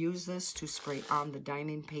longer use this to spray on the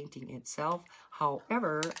diamond painting itself.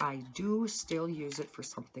 However, I do still use it for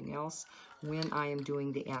something else when I am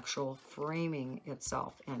doing the actual framing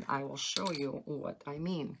itself. And I will show you what I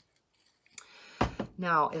mean.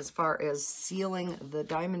 Now, as far as sealing the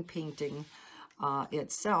diamond painting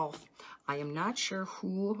itself, I am not sure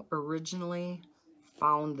who originally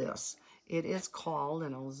found this. It is called,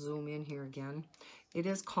 and I'll zoom in here again, it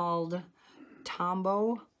is called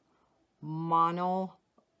Tombow Mono,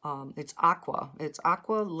 it's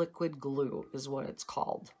Aqua Liquid Glue is what it's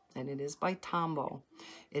called, and it is by Tombow.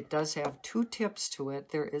 It does have two tips to it.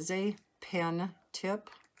 There is a pen tip,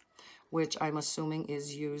 which I'm assuming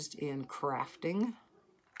is used in crafting,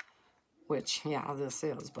 which, yeah, this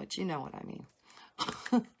is, but you know what I mean.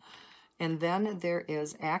 And then there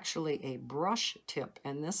is actually a brush tip,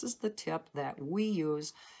 and this is the tip that we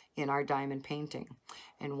use in our diamond painting.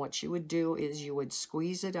 And what you would do is you would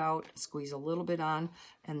squeeze it out, squeeze a little bit on,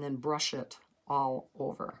 and then brush it all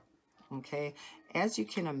over. Okay, as you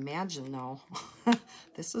can imagine though,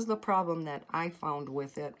 this is the problem that I found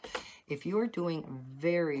with it. If you are doing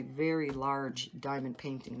very, very large diamond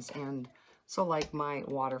paintings, and so like my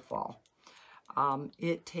waterfall,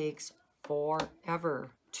 it takes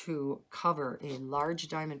forever to cover a large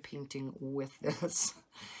diamond painting with this.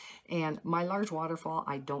 And my large waterfall,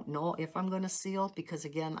 I don't know if I'm going to seal because,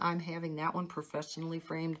 again, I'm having that one professionally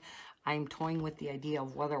framed. I'm toying with the idea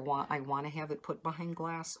of whether I want to have it put behind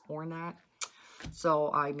glass or not.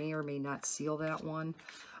 So I may or may not seal that one.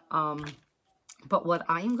 But what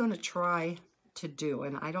I'm going to try to do,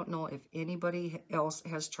 and I don't know if anybody else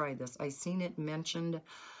has tried this. I've seen it mentioned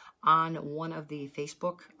on one of the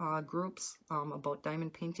Facebook groups about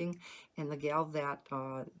diamond painting, and the gal that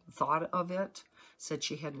thought of it said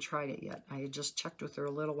she hadn't tried it yet. I had just checked with her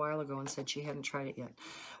a little while ago and said she hadn't tried it yet.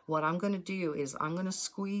 What I'm going to do is I'm going to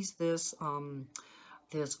squeeze this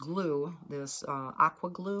this glue, this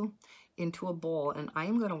aqua glue, into a bowl, and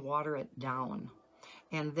I'm going to water it down.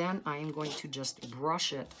 And then I'm going to just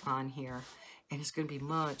brush it on here. And it's going to be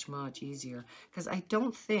much, much easier because I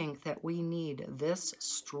don't think that we need this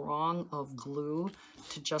strong of glue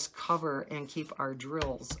to just cover and keep our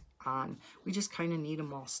drills on. We just kind of need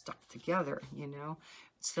them all stuck together, you know.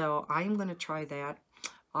 So I'm going to try that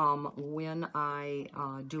when I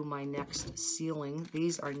do my next sealing.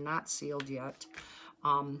 These are not sealed yet.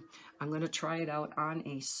 I'm going to try it out on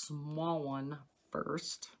a small one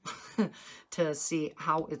first to see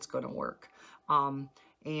how it's going to work.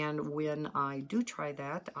 And when I do try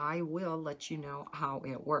that, I will let you know how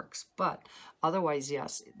it works. But otherwise,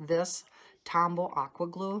 yes, this Tombow Aqua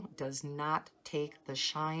Glue does not take the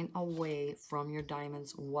shine away from your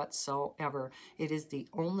diamonds whatsoever. It is the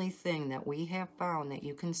only thing that we have found that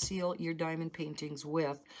you can seal your diamond paintings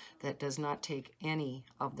with that does not take any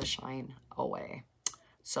of the shine away.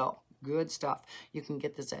 So, good stuff. You can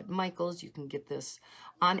get this at Michael's. You can get this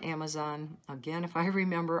on Amazon. Again, if I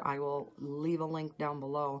remember, I will leave a link down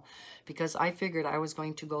below because I figured I was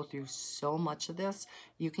going to go through so much of this.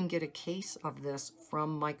 You can get a case of this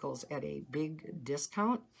from Michael's at a big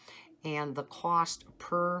discount, and the cost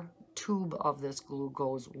per tube of this glue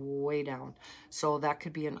goes way down. So that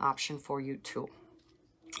could be an option for you too.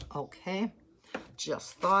 Okay,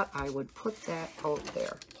 just thought I would put that out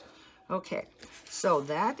there. Okay, so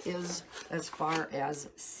that is as far as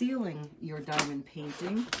sealing your diamond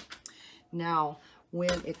painting. Now,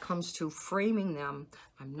 when it comes to framing them,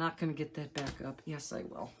 I'm not going to get that back up. Yes, I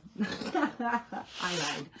will.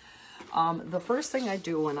 I lied. The first thing I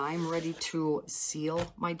do when I'm ready to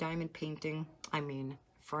seal my diamond painting,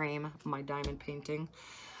 frame my diamond painting,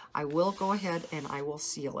 I will go ahead and I will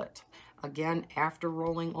seal it. Again, after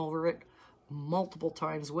rolling over it multiple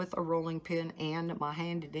times with a rolling pin and my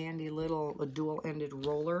handy dandy little dual-ended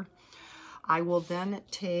roller, I will then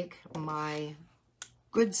take my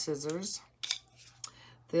good scissors.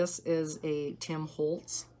 This is a Tim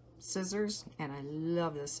Holtz scissors, and I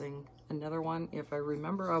love this thing. Another one, if I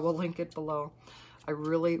remember, I will link it below. I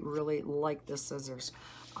really, really like this scissors.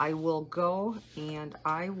 I will go and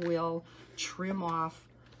I will trim off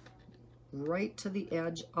right to the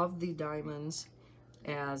edge of the diamonds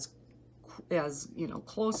as you know,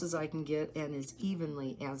 close as I can get and as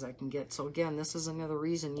evenly as I can get. So again, this is another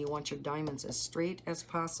reason you want your diamonds as straight as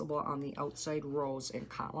possible on the outside rows and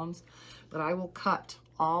columns. But I will cut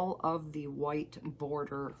all of the white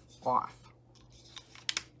border off.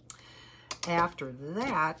 After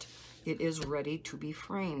that, it is ready to be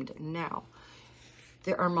framed. Now,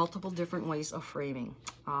 there are multiple different ways of framing.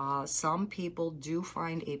 Some people do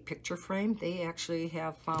find a picture frame. They actually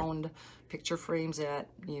have found picture frames at,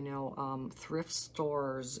 you know, thrift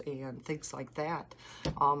stores and things like that,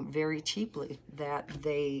 very cheaply, that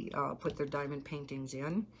they put their diamond paintings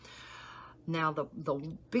in. Now, the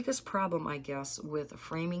biggest problem, I guess, with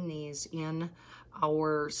framing these in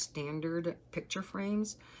our standard picture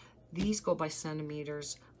frames, these go by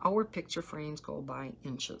centimeters. Our picture frames go by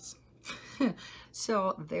inches.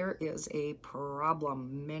 So there is a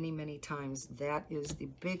problem many times. That is the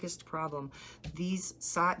biggest problem. The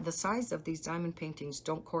size of these diamond paintings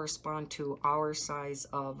don't correspond to our size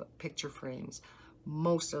of picture frames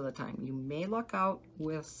most of the time. You may luck out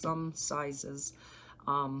with some sizes.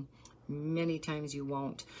 Many times you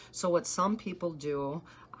won't. So what some people do,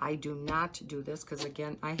 I do not do this because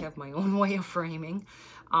again, I have my own way of framing.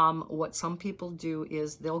 What some people do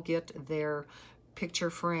is they'll get their picture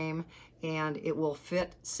frame and it will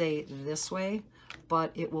fit, say, this way,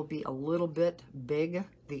 but it will be a little bit big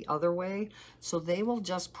the other way. So they will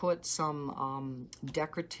just put some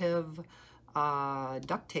decorative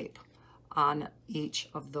duct tape on each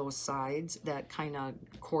of those sides that kind of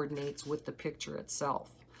coordinates with the picture itself.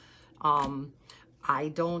 I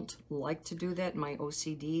don't like to do that. My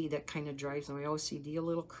OCD, that kind of drives my OCD a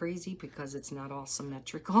little crazy because it's not all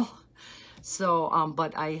symmetrical. So,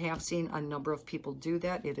 but I have seen a number of people do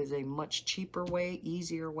that. It is a much cheaper way,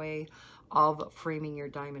 easier way of framing your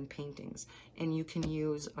diamond paintings. And you can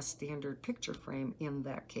use a standard picture frame in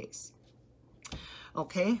that case.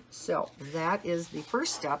 Okay, so that is the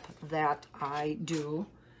first step that I do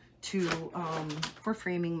for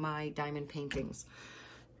framing my diamond paintings.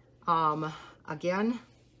 Again,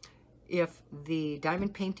 if the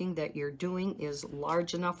diamond painting that you're doing is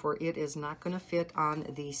large enough where it is not going to fit on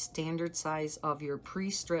the standard size of your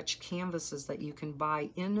pre-stretched canvases that you can buy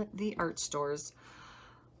in the art stores,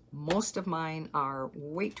 most of mine are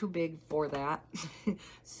way too big for that.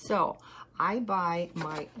 So I buy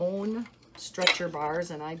my own stretcher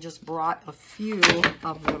bars, and I just brought a few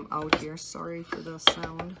of them out here. Sorry for the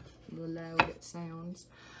sound, the loud sounds.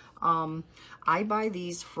 I buy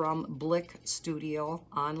these from Blick Studio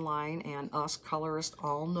online, and us colorists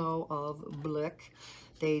all know of Blick.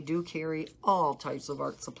 They do carry all types of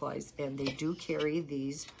art supplies, and they do carry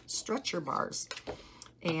these stretcher bars.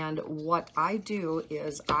 And what I do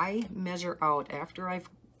is I measure out, after I've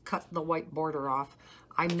cut the white border off,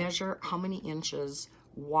 I measure how many inches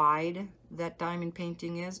wide that diamond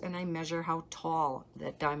painting is, and I measure how tall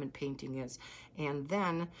that diamond painting is. And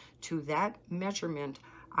then to that measurement,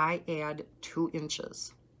 I add 2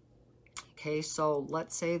 inches. Okay, so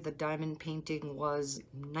let's say the diamond painting was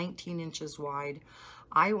 19 inches wide.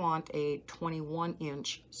 I want a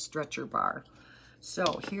 21-inch stretcher bar.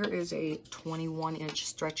 So here is a 21-inch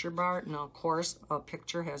stretcher bar. Now, of course, a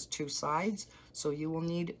picture has 2 sides, so you will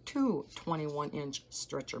need 2 21-inch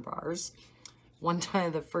stretcher bars. One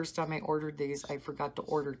time, the first time I ordered these, I forgot to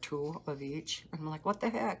order 2 of each. I'm like, what the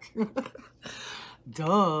heck?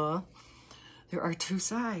 Duh. There are 2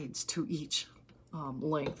 sides to each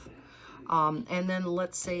length. And then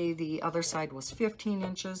let's say the other side was 15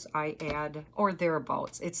 inches. I add, or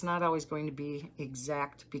thereabouts. It's not always going to be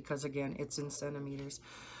exact because, again, it's in centimeters.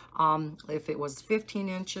 If it was 15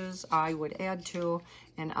 inches, I would add 2,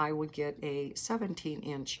 and I would get a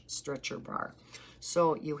 17-inch stretcher bar.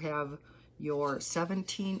 So you have your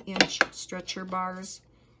 17-inch stretcher bars.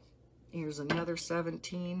 Here's another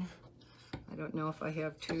 17. I don't know if I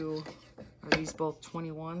have 2. Are these both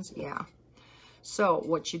 21s? Yeah. So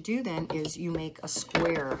what you do then is you make a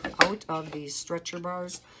square out of these stretcher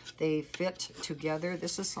bars. They fit together.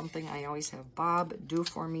 This is something I always have Bob do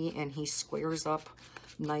for me, and he squares up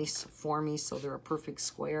nice for me so they're a perfect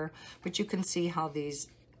square. But you can see how these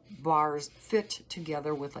bars fit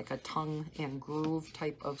together with like a tongue and groove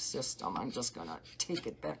type of system. I'm just gonna take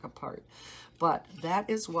it back apart. But that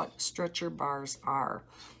is what stretcher bars are.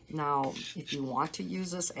 Now, if you want to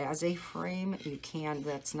use this as a frame, you can.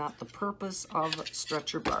 That's not the purpose of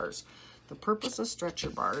stretcher bars. The purpose of stretcher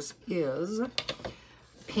bars is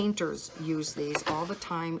painters use these all the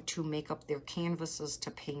time to make up their canvases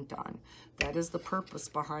to paint on. That is the purpose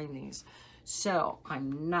behind these. So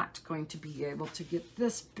I'm not going to be able to get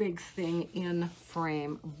this big thing in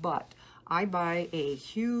frame, but I buy a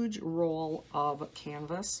huge roll of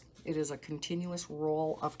canvas. It is a continuous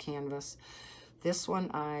roll of canvas. This one,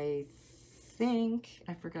 I think,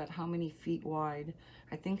 I forgot how many feet wide.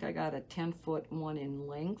 I think I got a 10-foot one in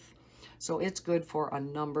length. So it's good for a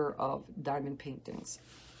number of diamond paintings.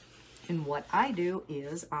 And what I do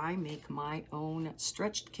is I make my own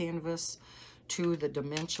stretched canvas to the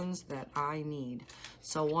dimensions that I need.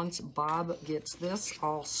 So once Bob gets this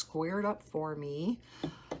all squared up for me,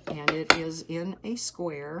 and it is in a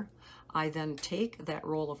square, I then take that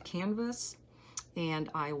roll of canvas and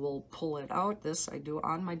I will pull it out. This I do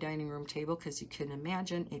on my dining room table because you can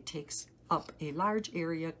imagine it takes up a large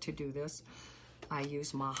area to do this. I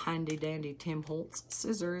use my handy dandy Tim Holtz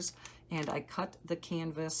scissors and I cut the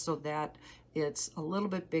canvas so that it's a little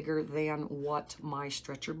bit bigger than what my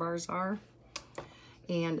stretcher bars are.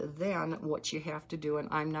 And then what you have to do, and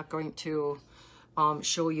I'm not going to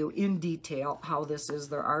show you in detail how this is.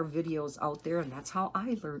 There are videos out there, and that's how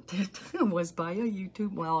I learned it, was by a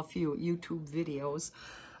few YouTube videos,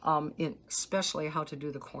 especially how to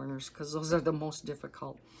do the corners, because those are the most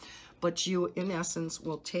difficult. But you, in essence,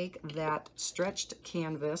 will take that stretched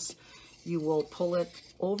canvas, you will pull it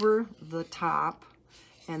over the top,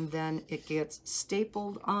 and then it gets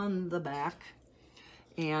stapled on the back.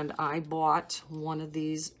 And I bought one of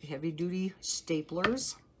these heavy-duty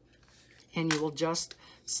staplers, and you will just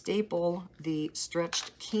staple the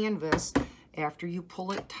stretched canvas after you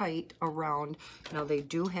pull it tight around. Now they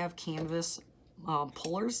do have canvas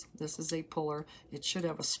pullers. This is a puller. It should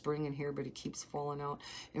have a spring in here, but it keeps falling out.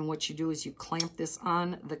 And what you do is you clamp this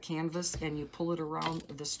on the canvas and you pull it around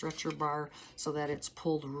the stretcher bar so that it's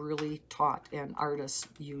pulled really taut. And artists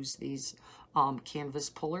use these canvas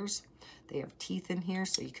pullers. They have teeth in here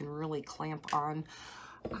so you can really clamp on.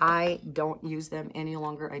 I don't use them any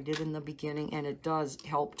longer. I did in the beginning, and it does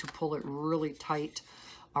help to pull it really tight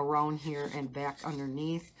around here and back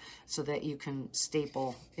underneath so that you can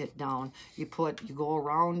staple it down. You go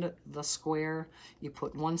around the square, you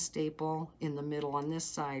put one staple in the middle on this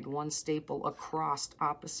side, one staple across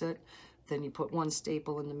opposite, then you put one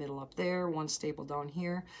staple in the middle up there, one staple down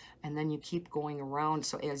here, and then you keep going around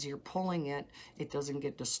so as you're pulling it, it doesn't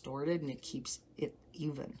get distorted and it keeps it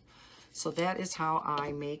even. So that is how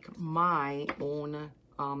I make my own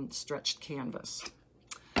stretched canvas.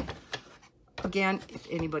 Again, if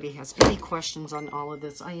anybody has any questions on all of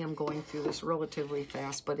this, I am going through this relatively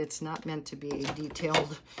fast, but it's not meant to be a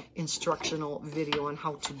detailed instructional video on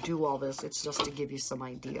how to do all this. It's just to give you some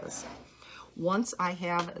ideas. Once I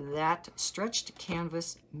have that stretched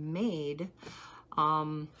canvas made,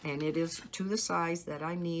 and it is to the size that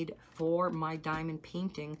I need for my diamond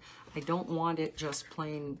painting, I don't want it just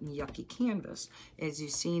plain yucky canvas. As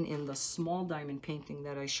you've seen in the small diamond painting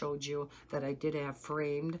that I showed you that I did have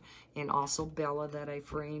framed, and also Bella that I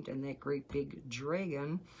framed, and that great big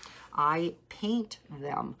dragon, I paint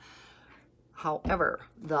them. However,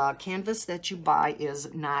 the canvas that you buy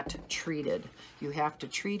is not treated. You have to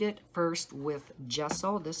treat it first with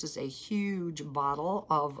gesso. This is a huge bottle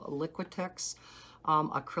of Liquitex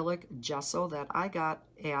acrylic gesso that I got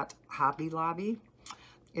at Hobby Lobby.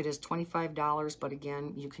 It is $25, but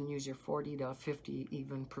again, you can use your 40 to 50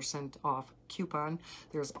 even % off coupon.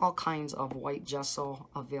 There's all kinds of white gesso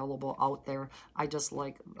available out there. I just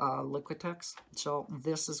like Liquitex, so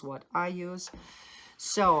this is what I use.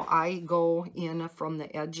 So I go in from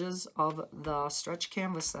the edges of the stretch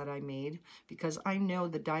canvas that I made because I know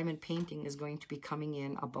the diamond painting is going to be coming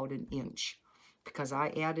in about 1 inch because I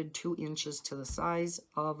added 2 inches to the size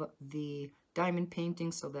of the diamond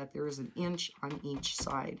painting so that there is an inch on each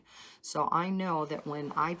side. So I know that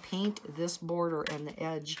when I paint this border and the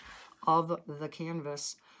edge of the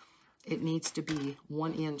canvas, it needs to be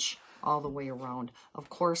 1 inch all the way around. Of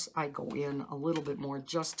course, I go in a little bit more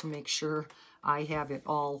just to make sure I have it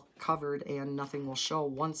all covered and nothing will show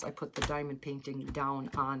once I put the diamond painting down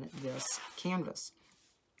on this canvas.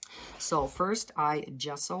 So first I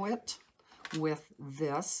gesso it with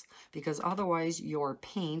this, because otherwise your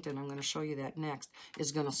paint, and I'm going to show you that next,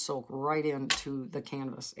 is going to soak right into the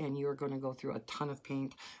canvas and you're going to go through a ton of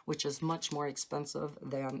paint, which is much more expensive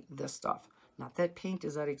than this stuff. Not that paint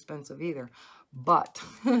is that expensive either, but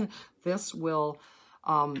this will,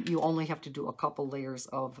 you only have to do a couple layers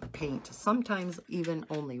of paint, sometimes even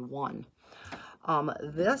only one.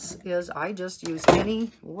 This is, I just use any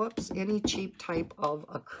cheap type of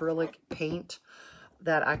acrylic paint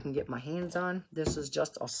that I can get my hands on. This is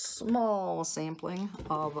just a small sampling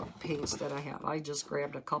of paints that I have. I just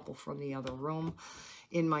grabbed a couple from the other room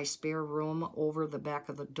in my spare room over the back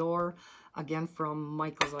of the door. Again, from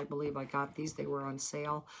Michael's, I believe I got these. They were on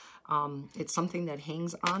sale. It's something that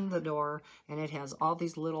hangs on the door, and it has all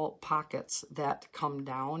these little pockets that come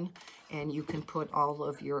down, and you can put all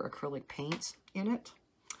of your acrylic paints in it.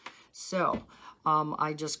 So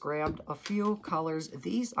I just grabbed a few colors.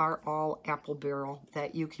 These are all Apple Barrel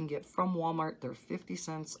that you can get from Walmart. They're 50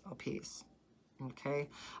 cents a piece. Okay,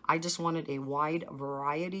 I just wanted a wide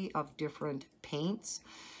variety of different paints,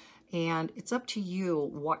 and it's up to you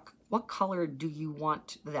what color do you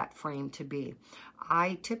want that frame to be.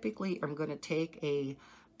 I typically am going to take a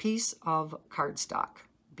piece of cardstock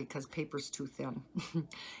because paper's too thin,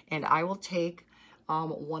 and I will take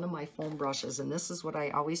one of my foam brushes, and this is what I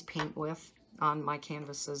always paint with on my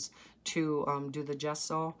canvases to do the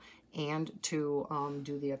gesso and to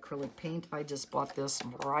do the acrylic paint. I just bought this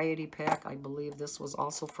variety pack. I believe this was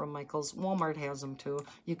also from Michael's. Walmart has them too.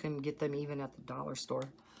 You can get them even at the dollar store.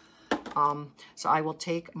 So I will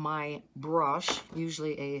take my brush,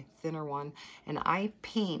 usually a thinner one, and I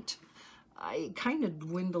paint. I kind of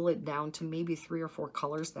dwindle it down to maybe 3 or 4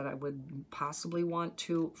 colors that I would possibly want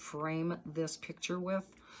to frame this picture with.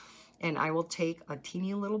 And I will take a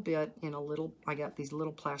teeny little bit in a little, I got these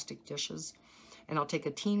little plastic dishes, and I'll take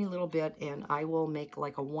a teeny little bit and I will make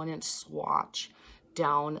like a 1-inch swatch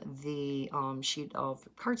down the sheet of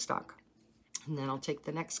cardstock. And then I'll take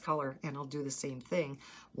the next color and I'll do the same thing.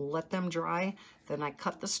 Let them dry. Then I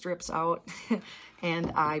cut the strips out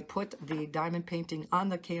and I put the diamond painting on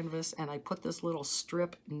the canvas and I put this little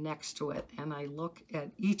strip next to it. And I look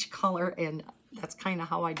at each color, and that's kind of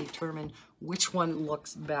how I determine which one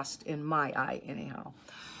looks best in my eye anyhow.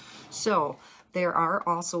 So there are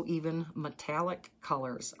also even metallic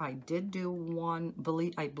colors. I did do one,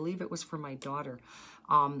 I believe it was for my daughter.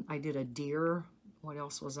 I did a deer. What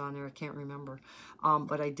else was on there? I can't remember.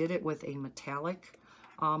 But I did it with a metallic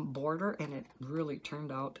border, and it really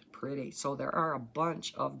turned out pretty. So there are a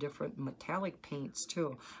bunch of different metallic paints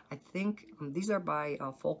too. I think these are by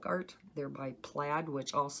Folk Art. They're by Plaid,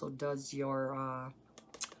 which also does your,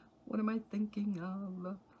 what am I thinking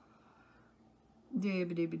of?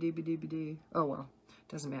 Oh well,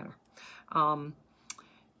 doesn't matter.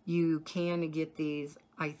 You can get these.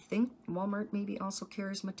 I think Walmart maybe also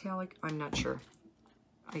carries metallic. I'm not sure.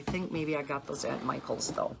 I think maybe I got those at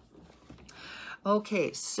Michael's though.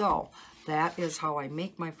 Okay, so that is how I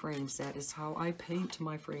make my frames. That is how I paint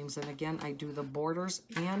my frames. And again, I do the borders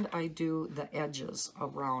and I do the edges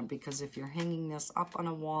around, because if you're hanging this up on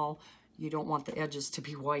a wall, you don't want the edges to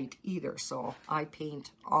be white either. So I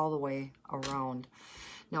paint all the way around.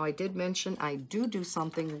 Now I did mention I do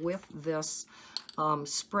something with this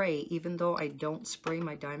spray. Even though I don't spray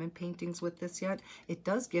my diamond paintings with this yet, it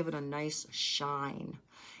does give it a nice shine.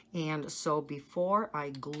 And so before I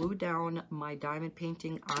glue down my diamond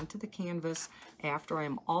painting onto the canvas, after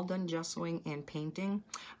I'm all done gessoing and painting,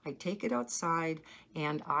 I take it outside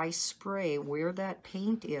and I spray where that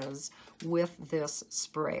paint is with this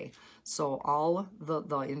spray. So all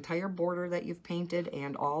the entire border that you've painted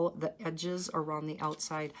and all the edges around the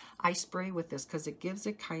outside, I spray with this because it gives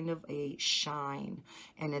it kind of a shine.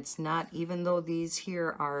 And it's not, even though these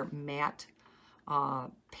here are matte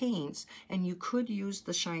paints, and you could use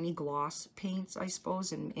the shiny gloss paints, I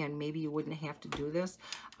suppose, and maybe you wouldn't have to do this.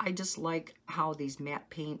 I just like how these matte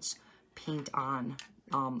paints paint on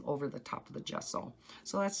over the top of the gesso.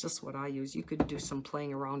 So that's just what I use. You could do some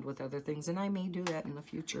playing around with other things, and I may do that in the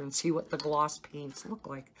future and see what the gloss paints look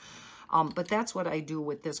like. But that's what I do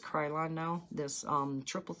with this Krylon now, this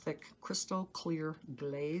triple thick crystal clear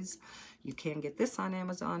glaze. You can get this on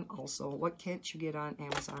Amazon also. What can't you get on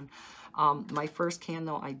Amazon? My first can,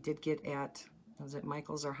 though, I did get at is it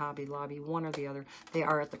Michael's or Hobby Lobby? One or the other. They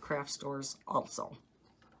are at the craft stores also.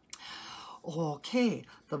 Okay,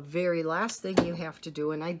 the very last thing you have to do,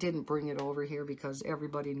 and I didn't bring it over here because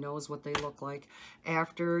everybody knows what they look like.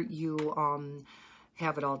 After you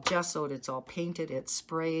have it all gessoed, it's all painted, it's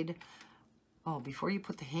sprayed. Oh, before you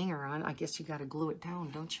put the hanger on, I guess you got to glue it down,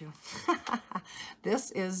 don't you? This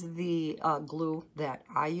is the glue that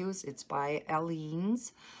I use. It's by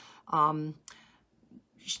Aleene's.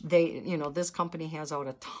 This company has out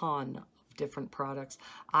a ton of different products.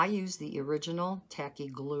 I use the original tacky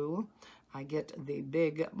glue. I get the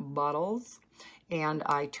big bottles and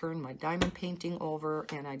I turn my diamond painting over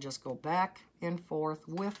and I just go back and forth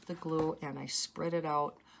with the glue and I spread it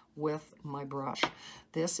out with my brush.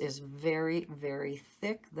 This is very, very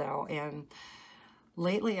thick though, and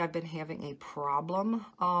lately I've been having a problem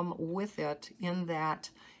with it in that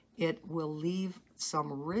it will leave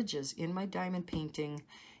some ridges in my diamond painting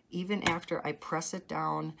even after I press it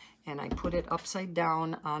down and I put it upside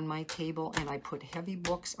down on my table and I put heavy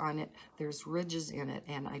books on it. There's ridges in it,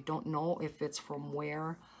 and I don't know if it's from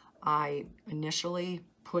where I initially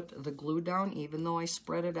put the glue down, even though I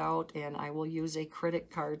spread it out, and I will use a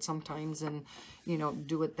credit card sometimes and,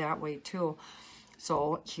 do it that way too.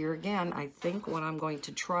 So here again, I think what I'm going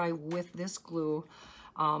to try with this glue,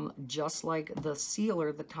 just like the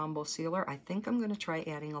sealer, the Tombow sealer, I think I'm going to try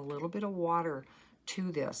adding a little bit of water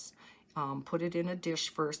to this. Put it in a dish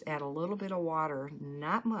first, add a little bit of water,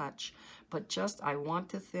 not much, but just, I want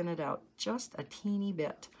to thin it out just a teeny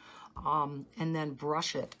bit, and then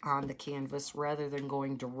brush it on the canvas rather than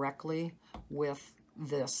going directly with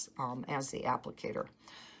this as the applicator.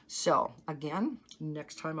 So again,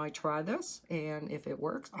 next time I try this, and if it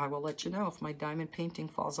works, I will let you know. If my diamond painting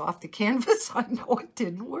falls off the canvas, I know it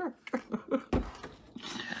didn't work.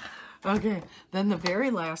 Okay, then the very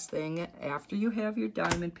last thing, after you have your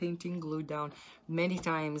diamond painting glued down, many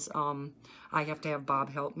times I have to have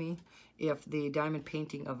Bob help me if the diamond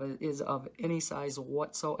painting is of any size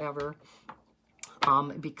whatsoever,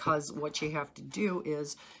 because what you have to do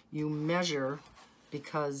is you measure,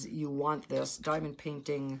 because you want this diamond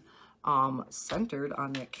painting centered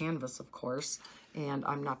on that canvas, of course. And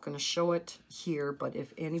I'm not going to show it here, but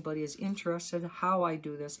if anybody is interested how I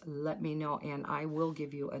do this, let me know, and I will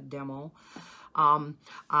give you a demo.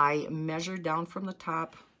 I measure down from the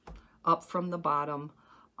top, up from the bottom.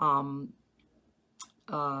 Well,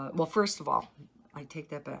 first of all, I take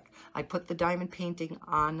that back. I put the diamond painting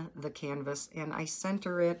on the canvas, and I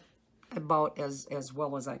center it about as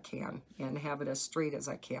well as I can, and have it as straight as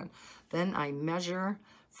I can. Then I measure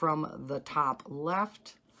from the top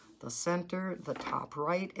left, the center, the top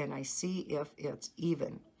right, and I see if it's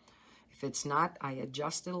even. If it's not, I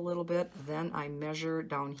adjust it a little bit. Then I measure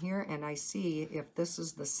down here and I see if this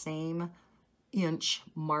is the same inch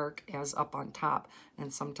mark as up on top.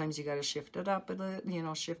 And sometimes you got to shift it up a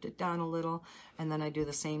little, shift it down a little, and then I do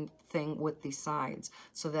the same thing with the sides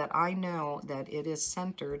so that I know that it is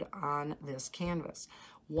centered on this canvas.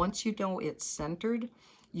 Once you know it's centered,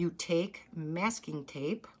 you take masking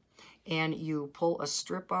tape and you pull a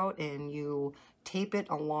strip out and you tape it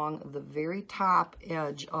along the very top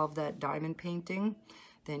edge of that diamond painting.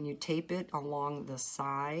 Then you tape it along the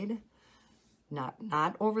side,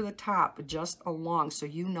 not over the top, but just along, so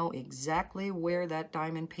you know exactly where that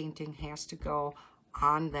diamond painting has to go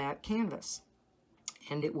on that canvas,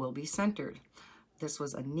 and it will be centered. This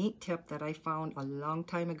was a neat tip that I found a long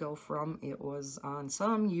time ago it was on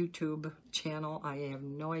some YouTube channel. I have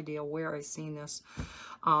no idea where I seen this.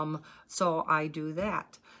 So I do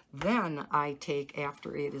that. Then I take,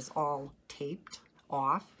 after it is all taped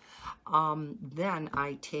off, then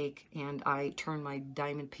I take and I turn my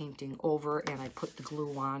diamond painting over and I put the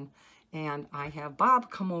glue on, and I have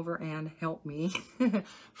Bob come over and help me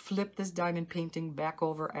flip this diamond painting back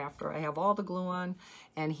over after I have all the glue on,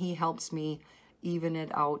 and he helps me even it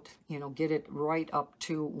out, get it right up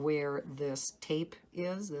to where this tape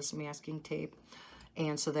is, this masking tape,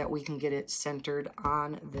 and so that we can get it centered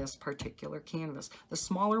on this particular canvas. The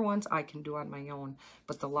smaller ones I can do on my own,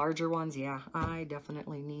 but the larger ones, yeah, I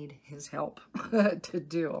definitely need his help to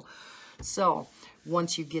do. So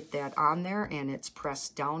once you get that on there and it's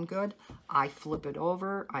pressed down good, I flip it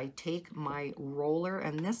over, I take my roller,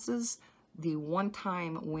 and this is the one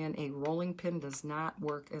time when a rolling pin does not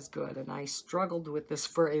work as good, and I struggled with this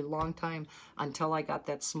for a long time until I got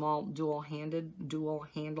that small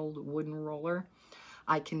dual-handled wooden roller.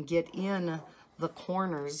 I can get in the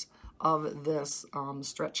corners of this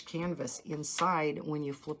stretch canvas. Inside, when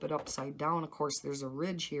you flip it upside down, of course, there's a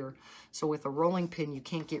ridge here. So with a rolling pin, you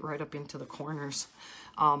can't get right up into the corners.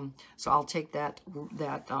 So I'll take that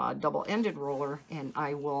double-ended roller, and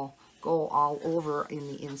I will go all over in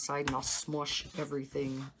the inside, and I'll smush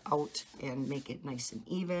everything out and make it nice and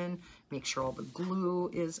even, make sure all the glue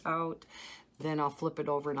is out. Then I'll flip it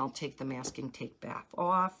over and I'll take the masking tape back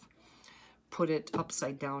off, put it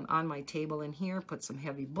upside down on my table in here, put some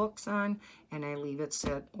heavy books on, and I leave it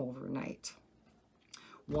set overnight.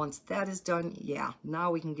 Once that is done, yeah,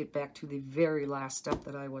 now we can get back to the very last step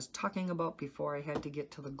that I was talking about before I had to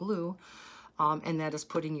get to the glue, and that is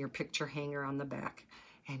putting your picture hanger on the back.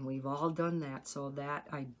 And we've all done that, so that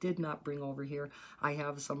I did not bring over here. I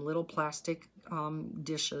have some little plastic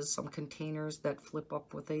dishes, some containers that flip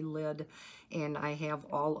up with a lid, and I have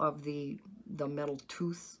all of the metal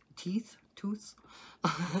teeth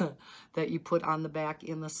that you put on the back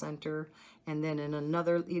in the center. And then in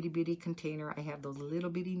another itty bitty container, I have those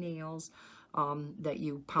little bitty nails that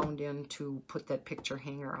you pound in to put that picture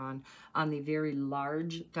hanger on. On the very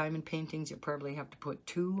large diamond paintings, you probably have to put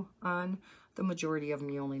 2 on. The majority of them,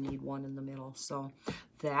 you only need 1 in the middle. So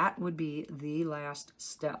that would be the last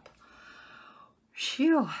step.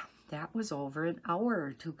 Phew, that was over an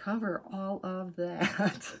hour to cover all of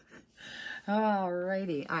that.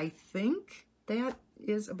 Alrighty, I think that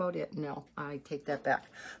is about it. No, I take that back.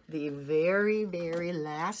 The very, very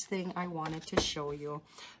last thing I wanted to show you,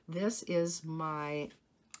 this is my,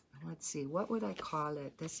 let's see, what would I call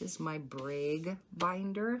it? This is my brag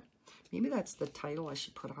binder. Maybe that's the title I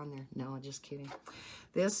should put on there. No, just kidding.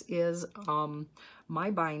 This is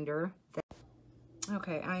my binder.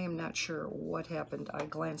 Okay, I am not sure what happened. I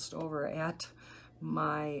glanced over at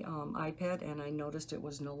my iPad and I noticed it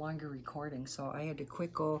was no longer recording, so I had to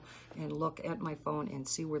quick go and look at my phone and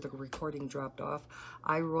see where the recording dropped off.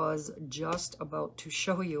 I was just about to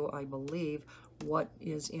show you, I believe, what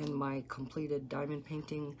is in my completed diamond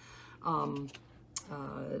painting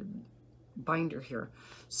binder here.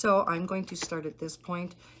 So I'm going to start at this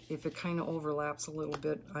point. If it kind of overlaps a little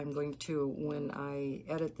bit, I'm going to, when I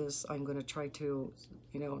edit this, I'm going to try to,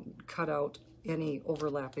 you know, cut out any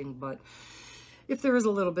overlapping, but if there is a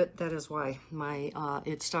little bit, that is why my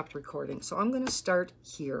it stopped recording. So I'm going to start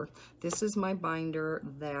here. This is my binder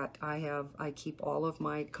that I keep all of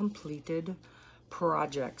my completed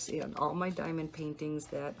projects in, all my diamond paintings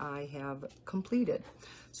that I have completed.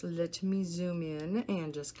 So let me zoom in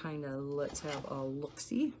and just kind of let's have a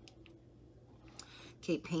look-see.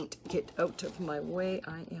 Okay, paint, get out of my way.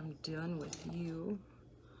 I am done with you.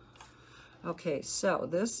 Okay, so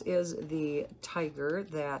this is the tiger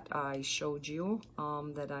that I showed you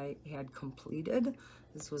that I had completed.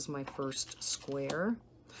 This was my first square.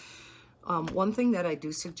 One thing that I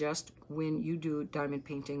do suggest when you do diamond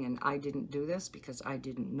painting, and I didn't do this because I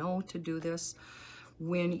didn't know to do this,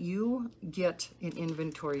 when you get an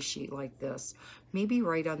inventory sheet like this, maybe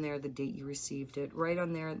write on there the date you received it, write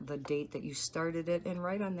on there the date that you started it, and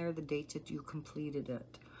write on there the date that you completed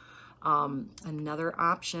it. Another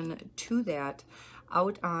option to that,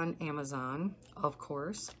 out on Amazon, of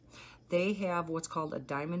course, they have what's called a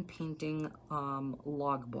diamond painting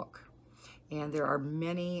logbook. And there are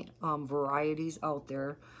many varieties out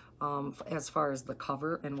there as far as the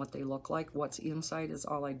cover and what they look like. What's inside is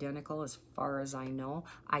all identical as far as I know.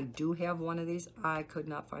 I do have one of these. I could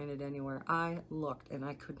not find it anywhere. I looked and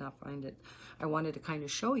I could not find it. I wanted to kind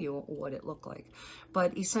of show you what it looked like.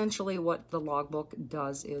 But essentially what the logbook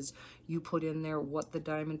does is you put in there what the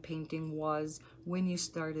diamond painting was, when you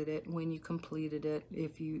started it, when you completed it,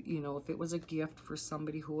 if if it was a gift for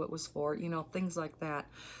somebody, who it was for, things like that.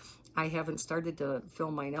 I haven't started to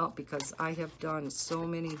fill mine out because I have done so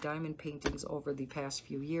many diamond paintings over the past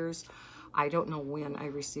few years. I don't know when I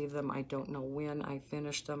received them. I don't know when I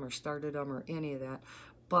finished them or started them or any of that.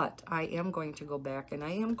 But I am going to go back and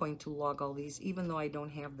I am going to log all these, even though I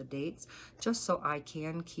don't have the dates, just so I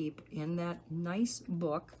can keep in that nice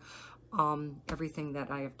book everything that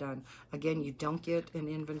I have done. Again, you don't get an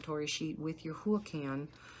inventory sheet with your Huacan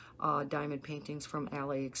diamond paintings from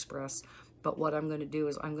AliExpress. But what I'm going to do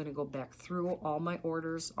is I'm going to go back through all my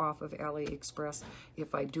orders off of AliExpress.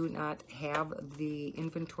 If I do not have the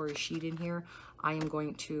inventory sheet in here, I am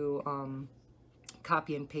going to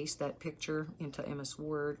copy and paste that picture into MS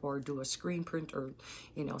Word or do a screen print or,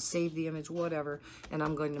 save the image, whatever. And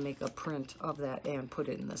I'm going to make a print of that and put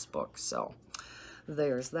it in this book. So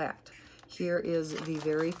there's that. Here is the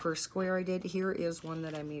very first square I did. Here is one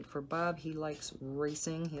that I made for Bob. He likes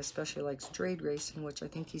racing. He especially likes trade racing, which I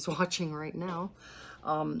think he's watching right now.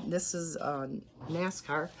 This is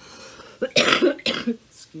NASCAR.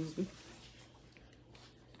 Excuse me.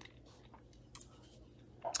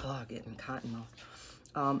 Oh, getting cotton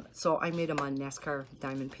mouth. So I made them on NASCAR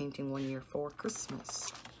diamond painting one year for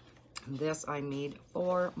Christmas. This I made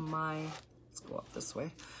for my, let's go up this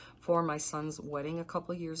way, for my son's wedding a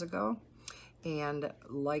couple years ago. And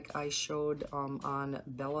like I showed on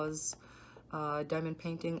Bella's diamond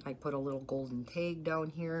painting, I put a little golden tag down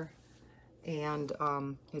here. And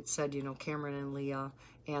it said, you know, Cameron and Leah,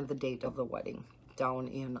 and the date of the wedding down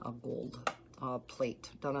in a gold plate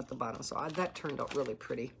down at the bottom. So that turned out really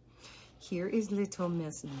pretty. Here is little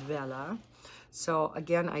Miss Bella. So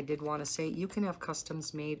again, I did want to say you can have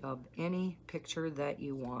customs made of any picture that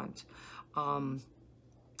you want.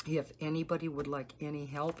 If anybody would like any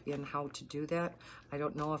help in how to do that, I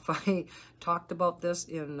don't know if I talked about this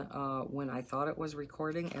in when I thought it was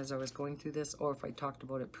recording as I was going through this, or if I talked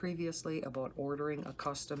about it previously about ordering a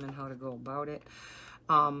custom and how to go about it.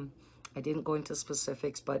 I didn't go into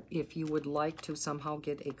specifics, but if you would like to somehow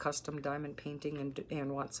get a custom diamond painting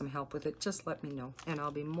and want some help with it, just let me know, and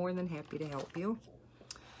I'll be more than happy to help you.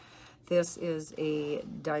 This is a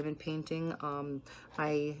diamond painting.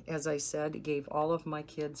 As I said, gave all of my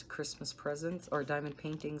kids Christmas presents, or diamond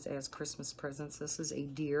paintings as Christmas presents. This is a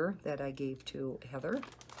deer that I gave to Heather.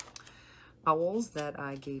 Owls that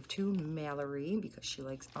I gave to Mallory because she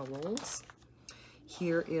likes owls.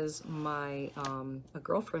 Here is my, a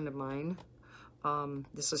girlfriend of mine.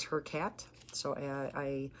 This is her cat. So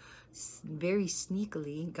I very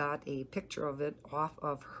sneakily got a picture of it off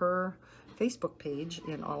of her Facebook page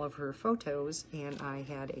in all of her photos, and I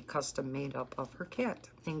had a custom made up of her cat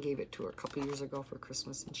and gave it to her a couple years ago for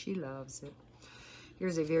Christmas, and she loves it.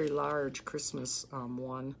 Here's a very large Christmas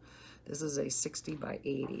one. This is a 60 by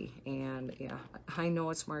 80, and yeah, I know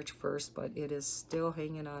it's March 1st, but it is still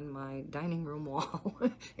hanging on my dining room wall.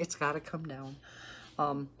 It's got to come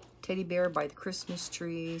down. Teddy bear by the Christmas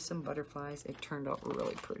tree, some butterflies. It turned out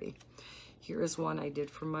really pretty. Here is one I did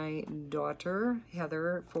for my daughter,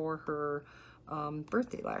 Heather, for her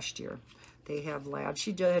birthday last year. They have labs.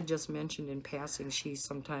 She had just mentioned in passing she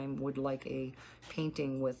sometime would like a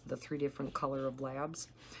painting with the 3 different color of labs.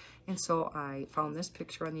 And so I found this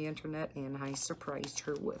picture on the internet and I surprised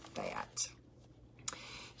her with that.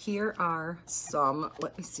 Here are some,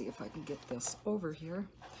 let me see if I can get this over here.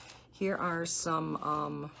 Here are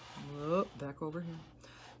some, back over here,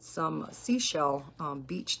 some seashell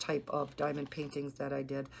beach type of diamond paintings that I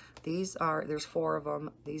did. These are, there's 4 of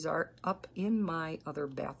them. These are up in my other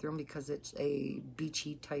bathroom because it's a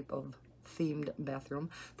beachy type of themed bathroom.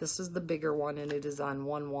 This is the bigger one and it is on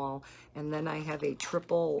one wall. And then I have a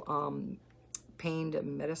triple paned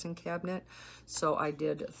medicine cabinet. So I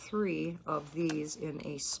did 3 of these in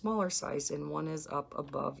a smaller size, and one is up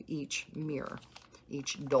above each mirror,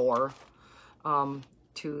 each door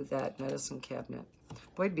to that medicine cabinet.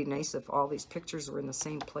 Boy, it'd be nice if all these pictures were in the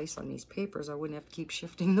same place on these papers. I wouldn't have to keep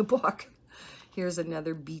shifting the book. Here's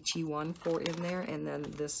another beachy one for in there, and then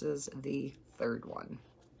this is the 3rd one.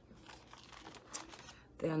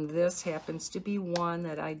 Then this happens to be one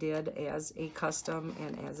that I did as a custom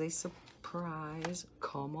and as a surprise.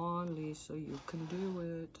 Come on, Lisa, you can do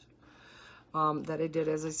it. That I did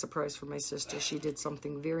as a surprise for my sister. She did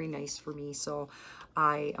something very nice for me, so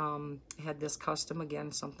I had this custom,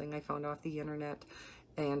 again, something I found off the internet,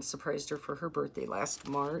 and surprised her for her birthday last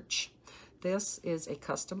March. This is a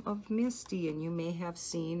custom of Misty, and you may have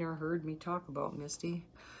seen or heard me talk about Misty.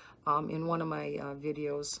 In one of my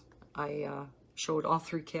videos, I showed all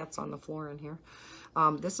 3 cats on the floor in here.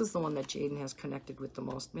 This is the one that Jaden has connected with the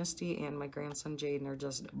most. Misty and my grandson Jaden are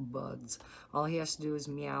just buds. All he has to do is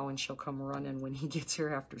meow and she'll come running when he gets here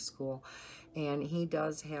after school. And he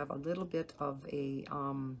does have a little bit of a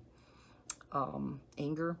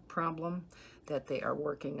anger problem that they are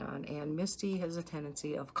working on. And Misty has a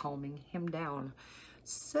tendency of calming him down.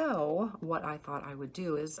 So what I thought I would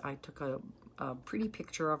do is I took a pretty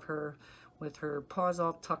picture of her with her paws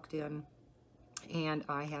all tucked in, and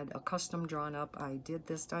I had a custom drawn up. I did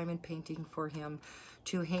this diamond painting for him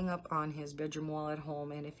to hang up on his bedroom wall at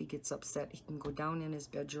home, and if he gets upset, he can go down in his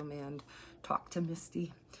bedroom and talk to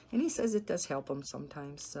Misty. And he says it does help him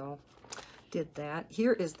sometimes, so did that.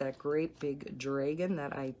 Here is that great big dragon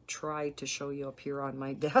that I tried to show you up here on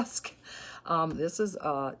my desk. This is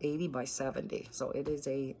 80 by 70, so it is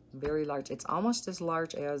a very large. It's almost as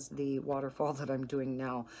large as the waterfall that I'm doing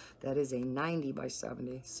now. That is a 90 by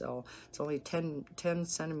 70, so it's only 10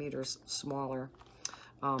 centimeters smaller.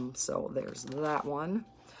 So there's that one.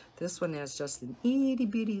 This one has just an itty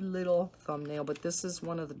bitty little thumbnail, but this is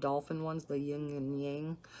one of the dolphin ones, the yin and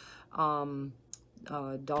yang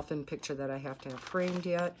dolphin picture that I have to have framed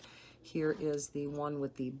yet. Here is the one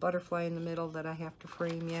with the butterfly in the middle that I have to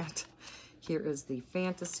frame yet. Here is the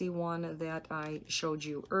fantasy one that I showed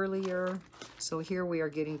you earlier. So here we are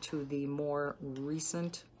getting to the more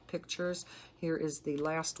recent pictures. Here is the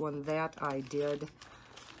last one that I did.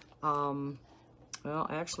 Well,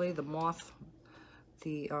 actually, the moth,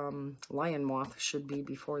 the lion moth should be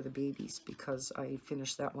before the babies because I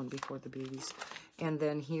finished that one before the babies. And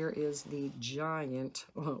then here is the giant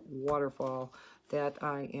waterfall that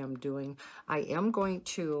I am doing. I am going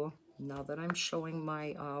to, now that I'm showing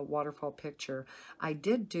my waterfall picture, I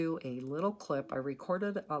did do a little clip. I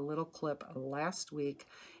recorded a little clip last week,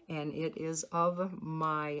 and it is of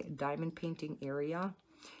my diamond painting area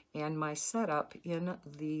and my setup in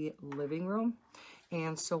the living room.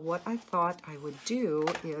 And so what I thought I would do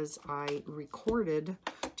is I recorded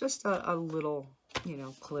just a little, you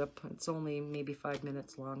know, clip. It's only maybe 5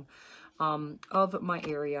 minutes long, of my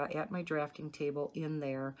area at my drafting table in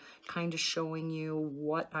there, kind of showing you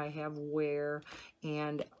what I have where.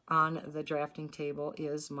 And on the drafting table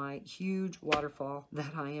is my huge waterfall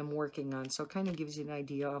that I am working on. So it kind of gives you an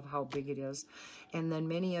idea of how big it is. And then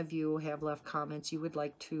many of you have left comments you would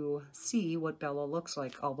like to see what Bella looks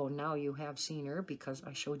like, although now you have seen her because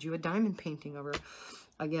I showed you a diamond painting of her.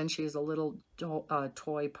 Again, she is a little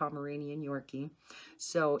toy Pomeranian Yorkie.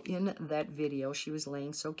 So in that video, she was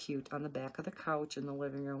laying so cute on the back of the couch in the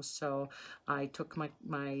living room. So I took my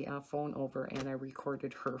phone over and I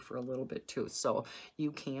recorded her for a little bit too. So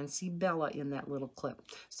you can see Bella in that little clip.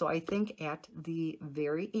 So I think at the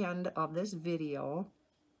very end of this video,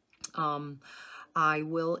 I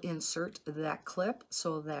will insert that clip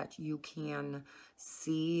so that you can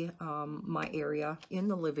see my area in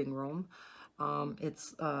the living room. I'm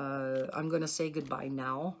going to say goodbye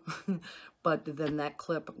now, but then that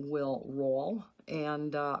clip will roll,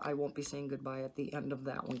 and I won't be saying goodbye at the end of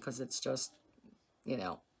that one because it's just, you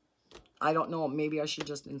know, I don't know, maybe I should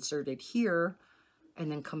just insert it here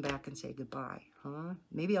and then come back and say goodbye, huh?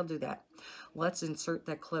 Maybe I'll do that. Let's insert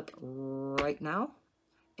that clip right now,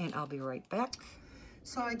 and I'll be right back.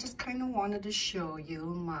 So I just kind of wanted to show you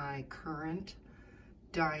my current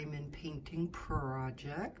diamond painting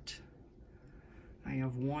project. I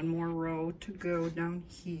have one more row to go down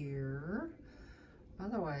here.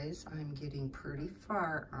 Otherwise, I'm getting pretty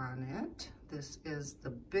far on it. This is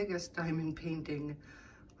the biggest diamond painting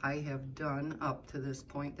I have done up to this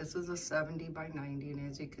point. This is a 70 by 90, and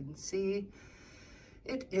as you can see,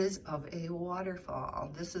 it is of a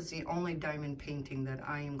waterfall. This is the only diamond painting that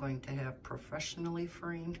I am going to have professionally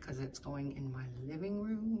framed because it's going in my living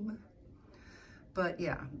room. But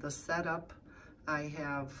yeah, the setup, I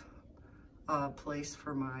have a place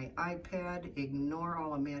for my iPad. Ignore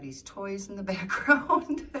all of Maddie's toys in the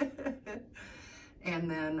background. And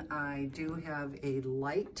then I do have a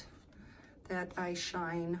light that I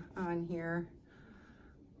shine on here.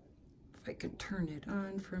 If I can turn it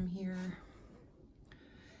on from here.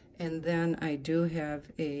 And then I do have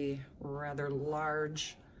a rather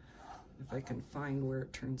large, if I can find where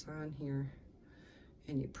it turns on here,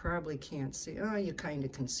 and you probably can't see, oh, you kind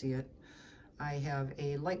of can see it. I have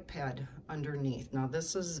a light pad underneath. Now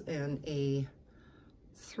this is in a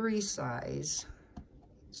 3 size.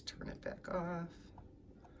 Let's turn it back off.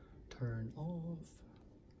 Turn off.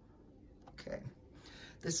 Okay.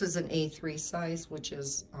 This is an A3 size, which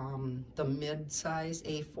is the mid size.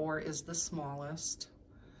 A4 is the smallest.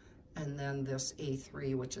 And then this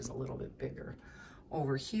A3, which is a little bit bigger.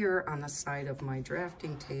 Over here on the side of my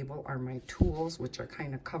drafting table are my tools, which are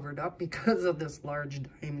kind of covered up because of this large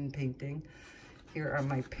diamond painting. Here are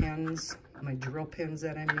my pens, my drill pins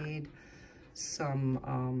that I made,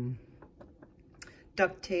 some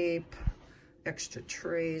duct tape, extra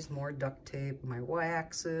trays, more duct tape, my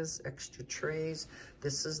waxes, extra trays.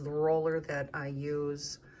 This is the roller that I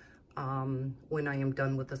use when I am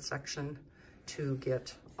done with a section to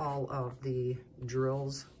get all of the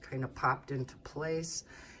drills kind of popped into place.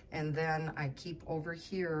 And then I keep over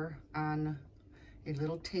here on a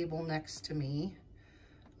little table next to me,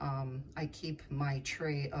 I keep my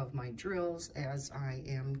tray of my drills as I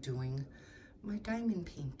am doing my diamond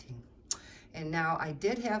painting. And now I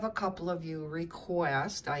did have a couple of you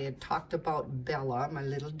request. I had talked about Bella, my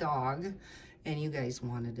little dog, and you guys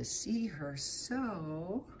wanted to see her.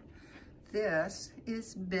 So this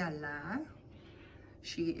is Bella.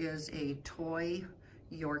 She is a toy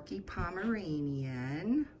Yorkie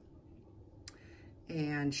Pomeranian.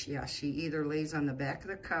 And she either lays on the back of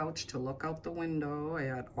the couch to look out the window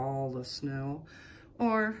at all the snow,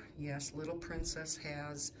 or yes, little princess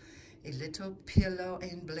has a little pillow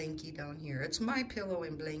and blankie down here. It's my pillow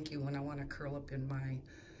and blankie when I want to curl up in my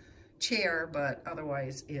chair, but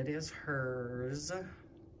otherwise it is hers.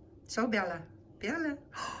 So Bella,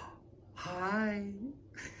 hi.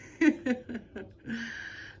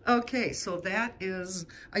 Okay, so that is,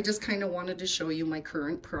 I just kind of wanted to show you my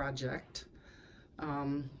current project.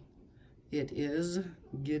 It is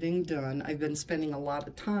getting done. I've been spending a lot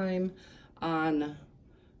of time on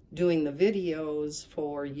doing the videos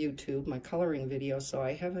for YouTube, my coloring videos, so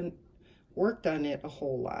I haven't worked on it a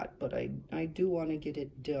whole lot, but I do want to get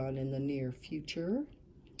it done in the near future.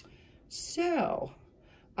 So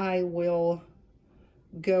I will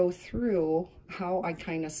go through how I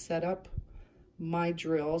kind of set up my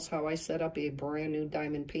drills, how I set up a brand new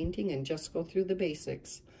diamond painting, and just go through the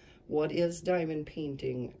basics. What is diamond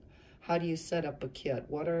painting? How do you set up a kit?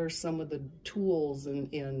 What are some of the tools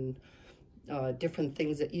and different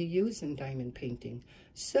things that you use in diamond painting?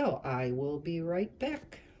 So I will be right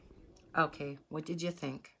back. Okay, what did you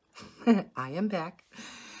think? I am back.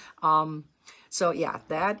 So yeah,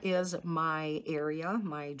 that is my area,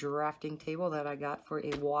 my drafting table that I got for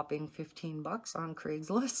a whopping 15 bucks on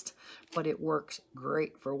Craigslist, but it works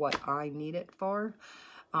great for what I need it for.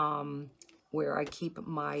 Where I keep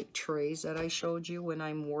my trays that I showed you when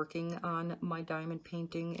I'm working on my diamond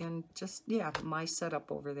painting, and just, yeah, my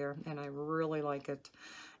setup over there, and I really like it.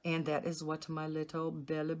 And that is what my little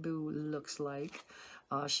Bella Boo looks like.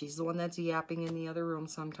 She's the one that's yapping in the other room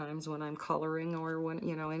sometimes when I'm coloring, or when,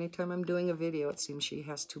 you know, anytime I'm doing a video, it seems she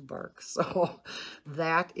has to bark. So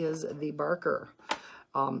that is the barker.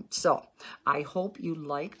 So I hope you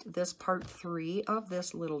liked this part 3 of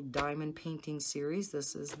this little diamond painting series.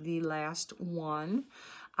 This is the last one.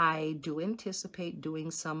 I do anticipate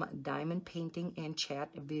doing some diamond painting and chat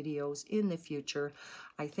videos in the future.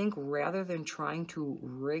 I think rather than trying to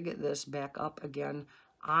rig this back up again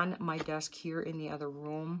on my desk here in the other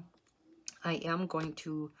room, I am going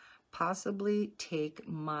to possibly take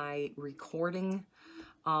my recording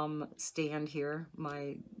stand here,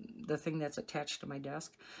 the thing that's attached to my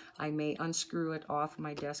desk. I may unscrew it off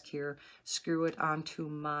my desk here, screw it onto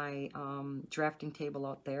my drafting table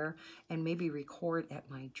out there, and maybe record at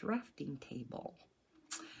my drafting table.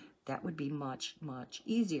 That would be much, much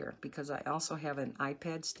easier, because I also have an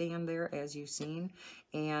iPad stand there, as you've seen,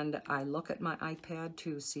 and I look at my iPad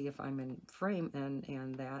to see if I'm in frame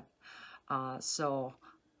and that. So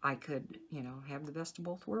I could, you know, have the best of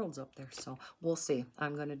both worlds up there. So we'll see.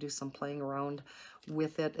 I'm going to do some playing around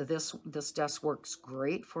with it. This desk works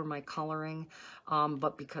great for my coloring,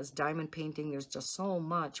 but because diamond painting, there's just so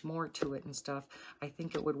much more to it and stuff, I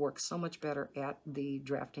think it would work so much better at the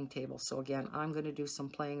drafting table. So again, I'm going to do some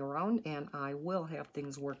playing around, and I will have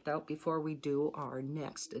things worked out before we do our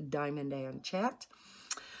next Diamond and Chat.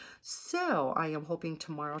 So I am hoping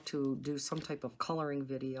tomorrow to do some type of coloring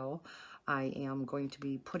video. I am going to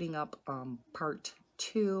be putting up part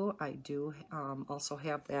 2. I do also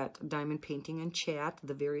have that diamond painting and chat,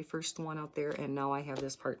 the very first one out there, and now I have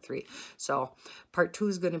this part 3. So part 2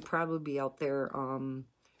 is going to probably be out there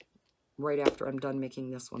right after I'm done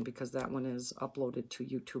making this one, because that one is uploaded to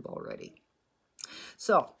YouTube already.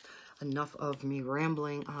 So enough of me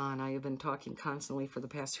rambling on. I have been talking constantly for the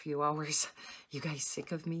past few hours. You guys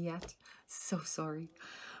sick of me yet? So sorry.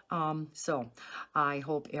 So I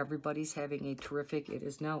hope everybody's having a terrific, it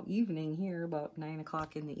is now evening here, about 9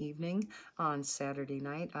 o'clock in the evening on Saturday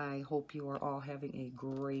night. I hope you are all having a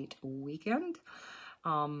great weekend.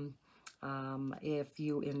 If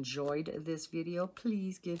you enjoyed this video,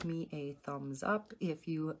 please give me a thumbs up. If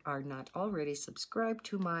you are not already subscribed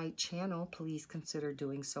to my channel, please consider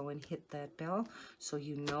doing so and hit that bell so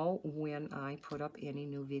you know when I put up any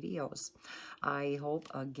new videos. I hope,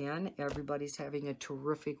 again, everybody's having a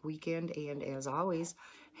terrific weekend, and as always,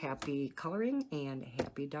 happy coloring and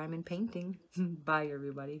happy diamond painting. Bye,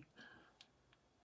 everybody.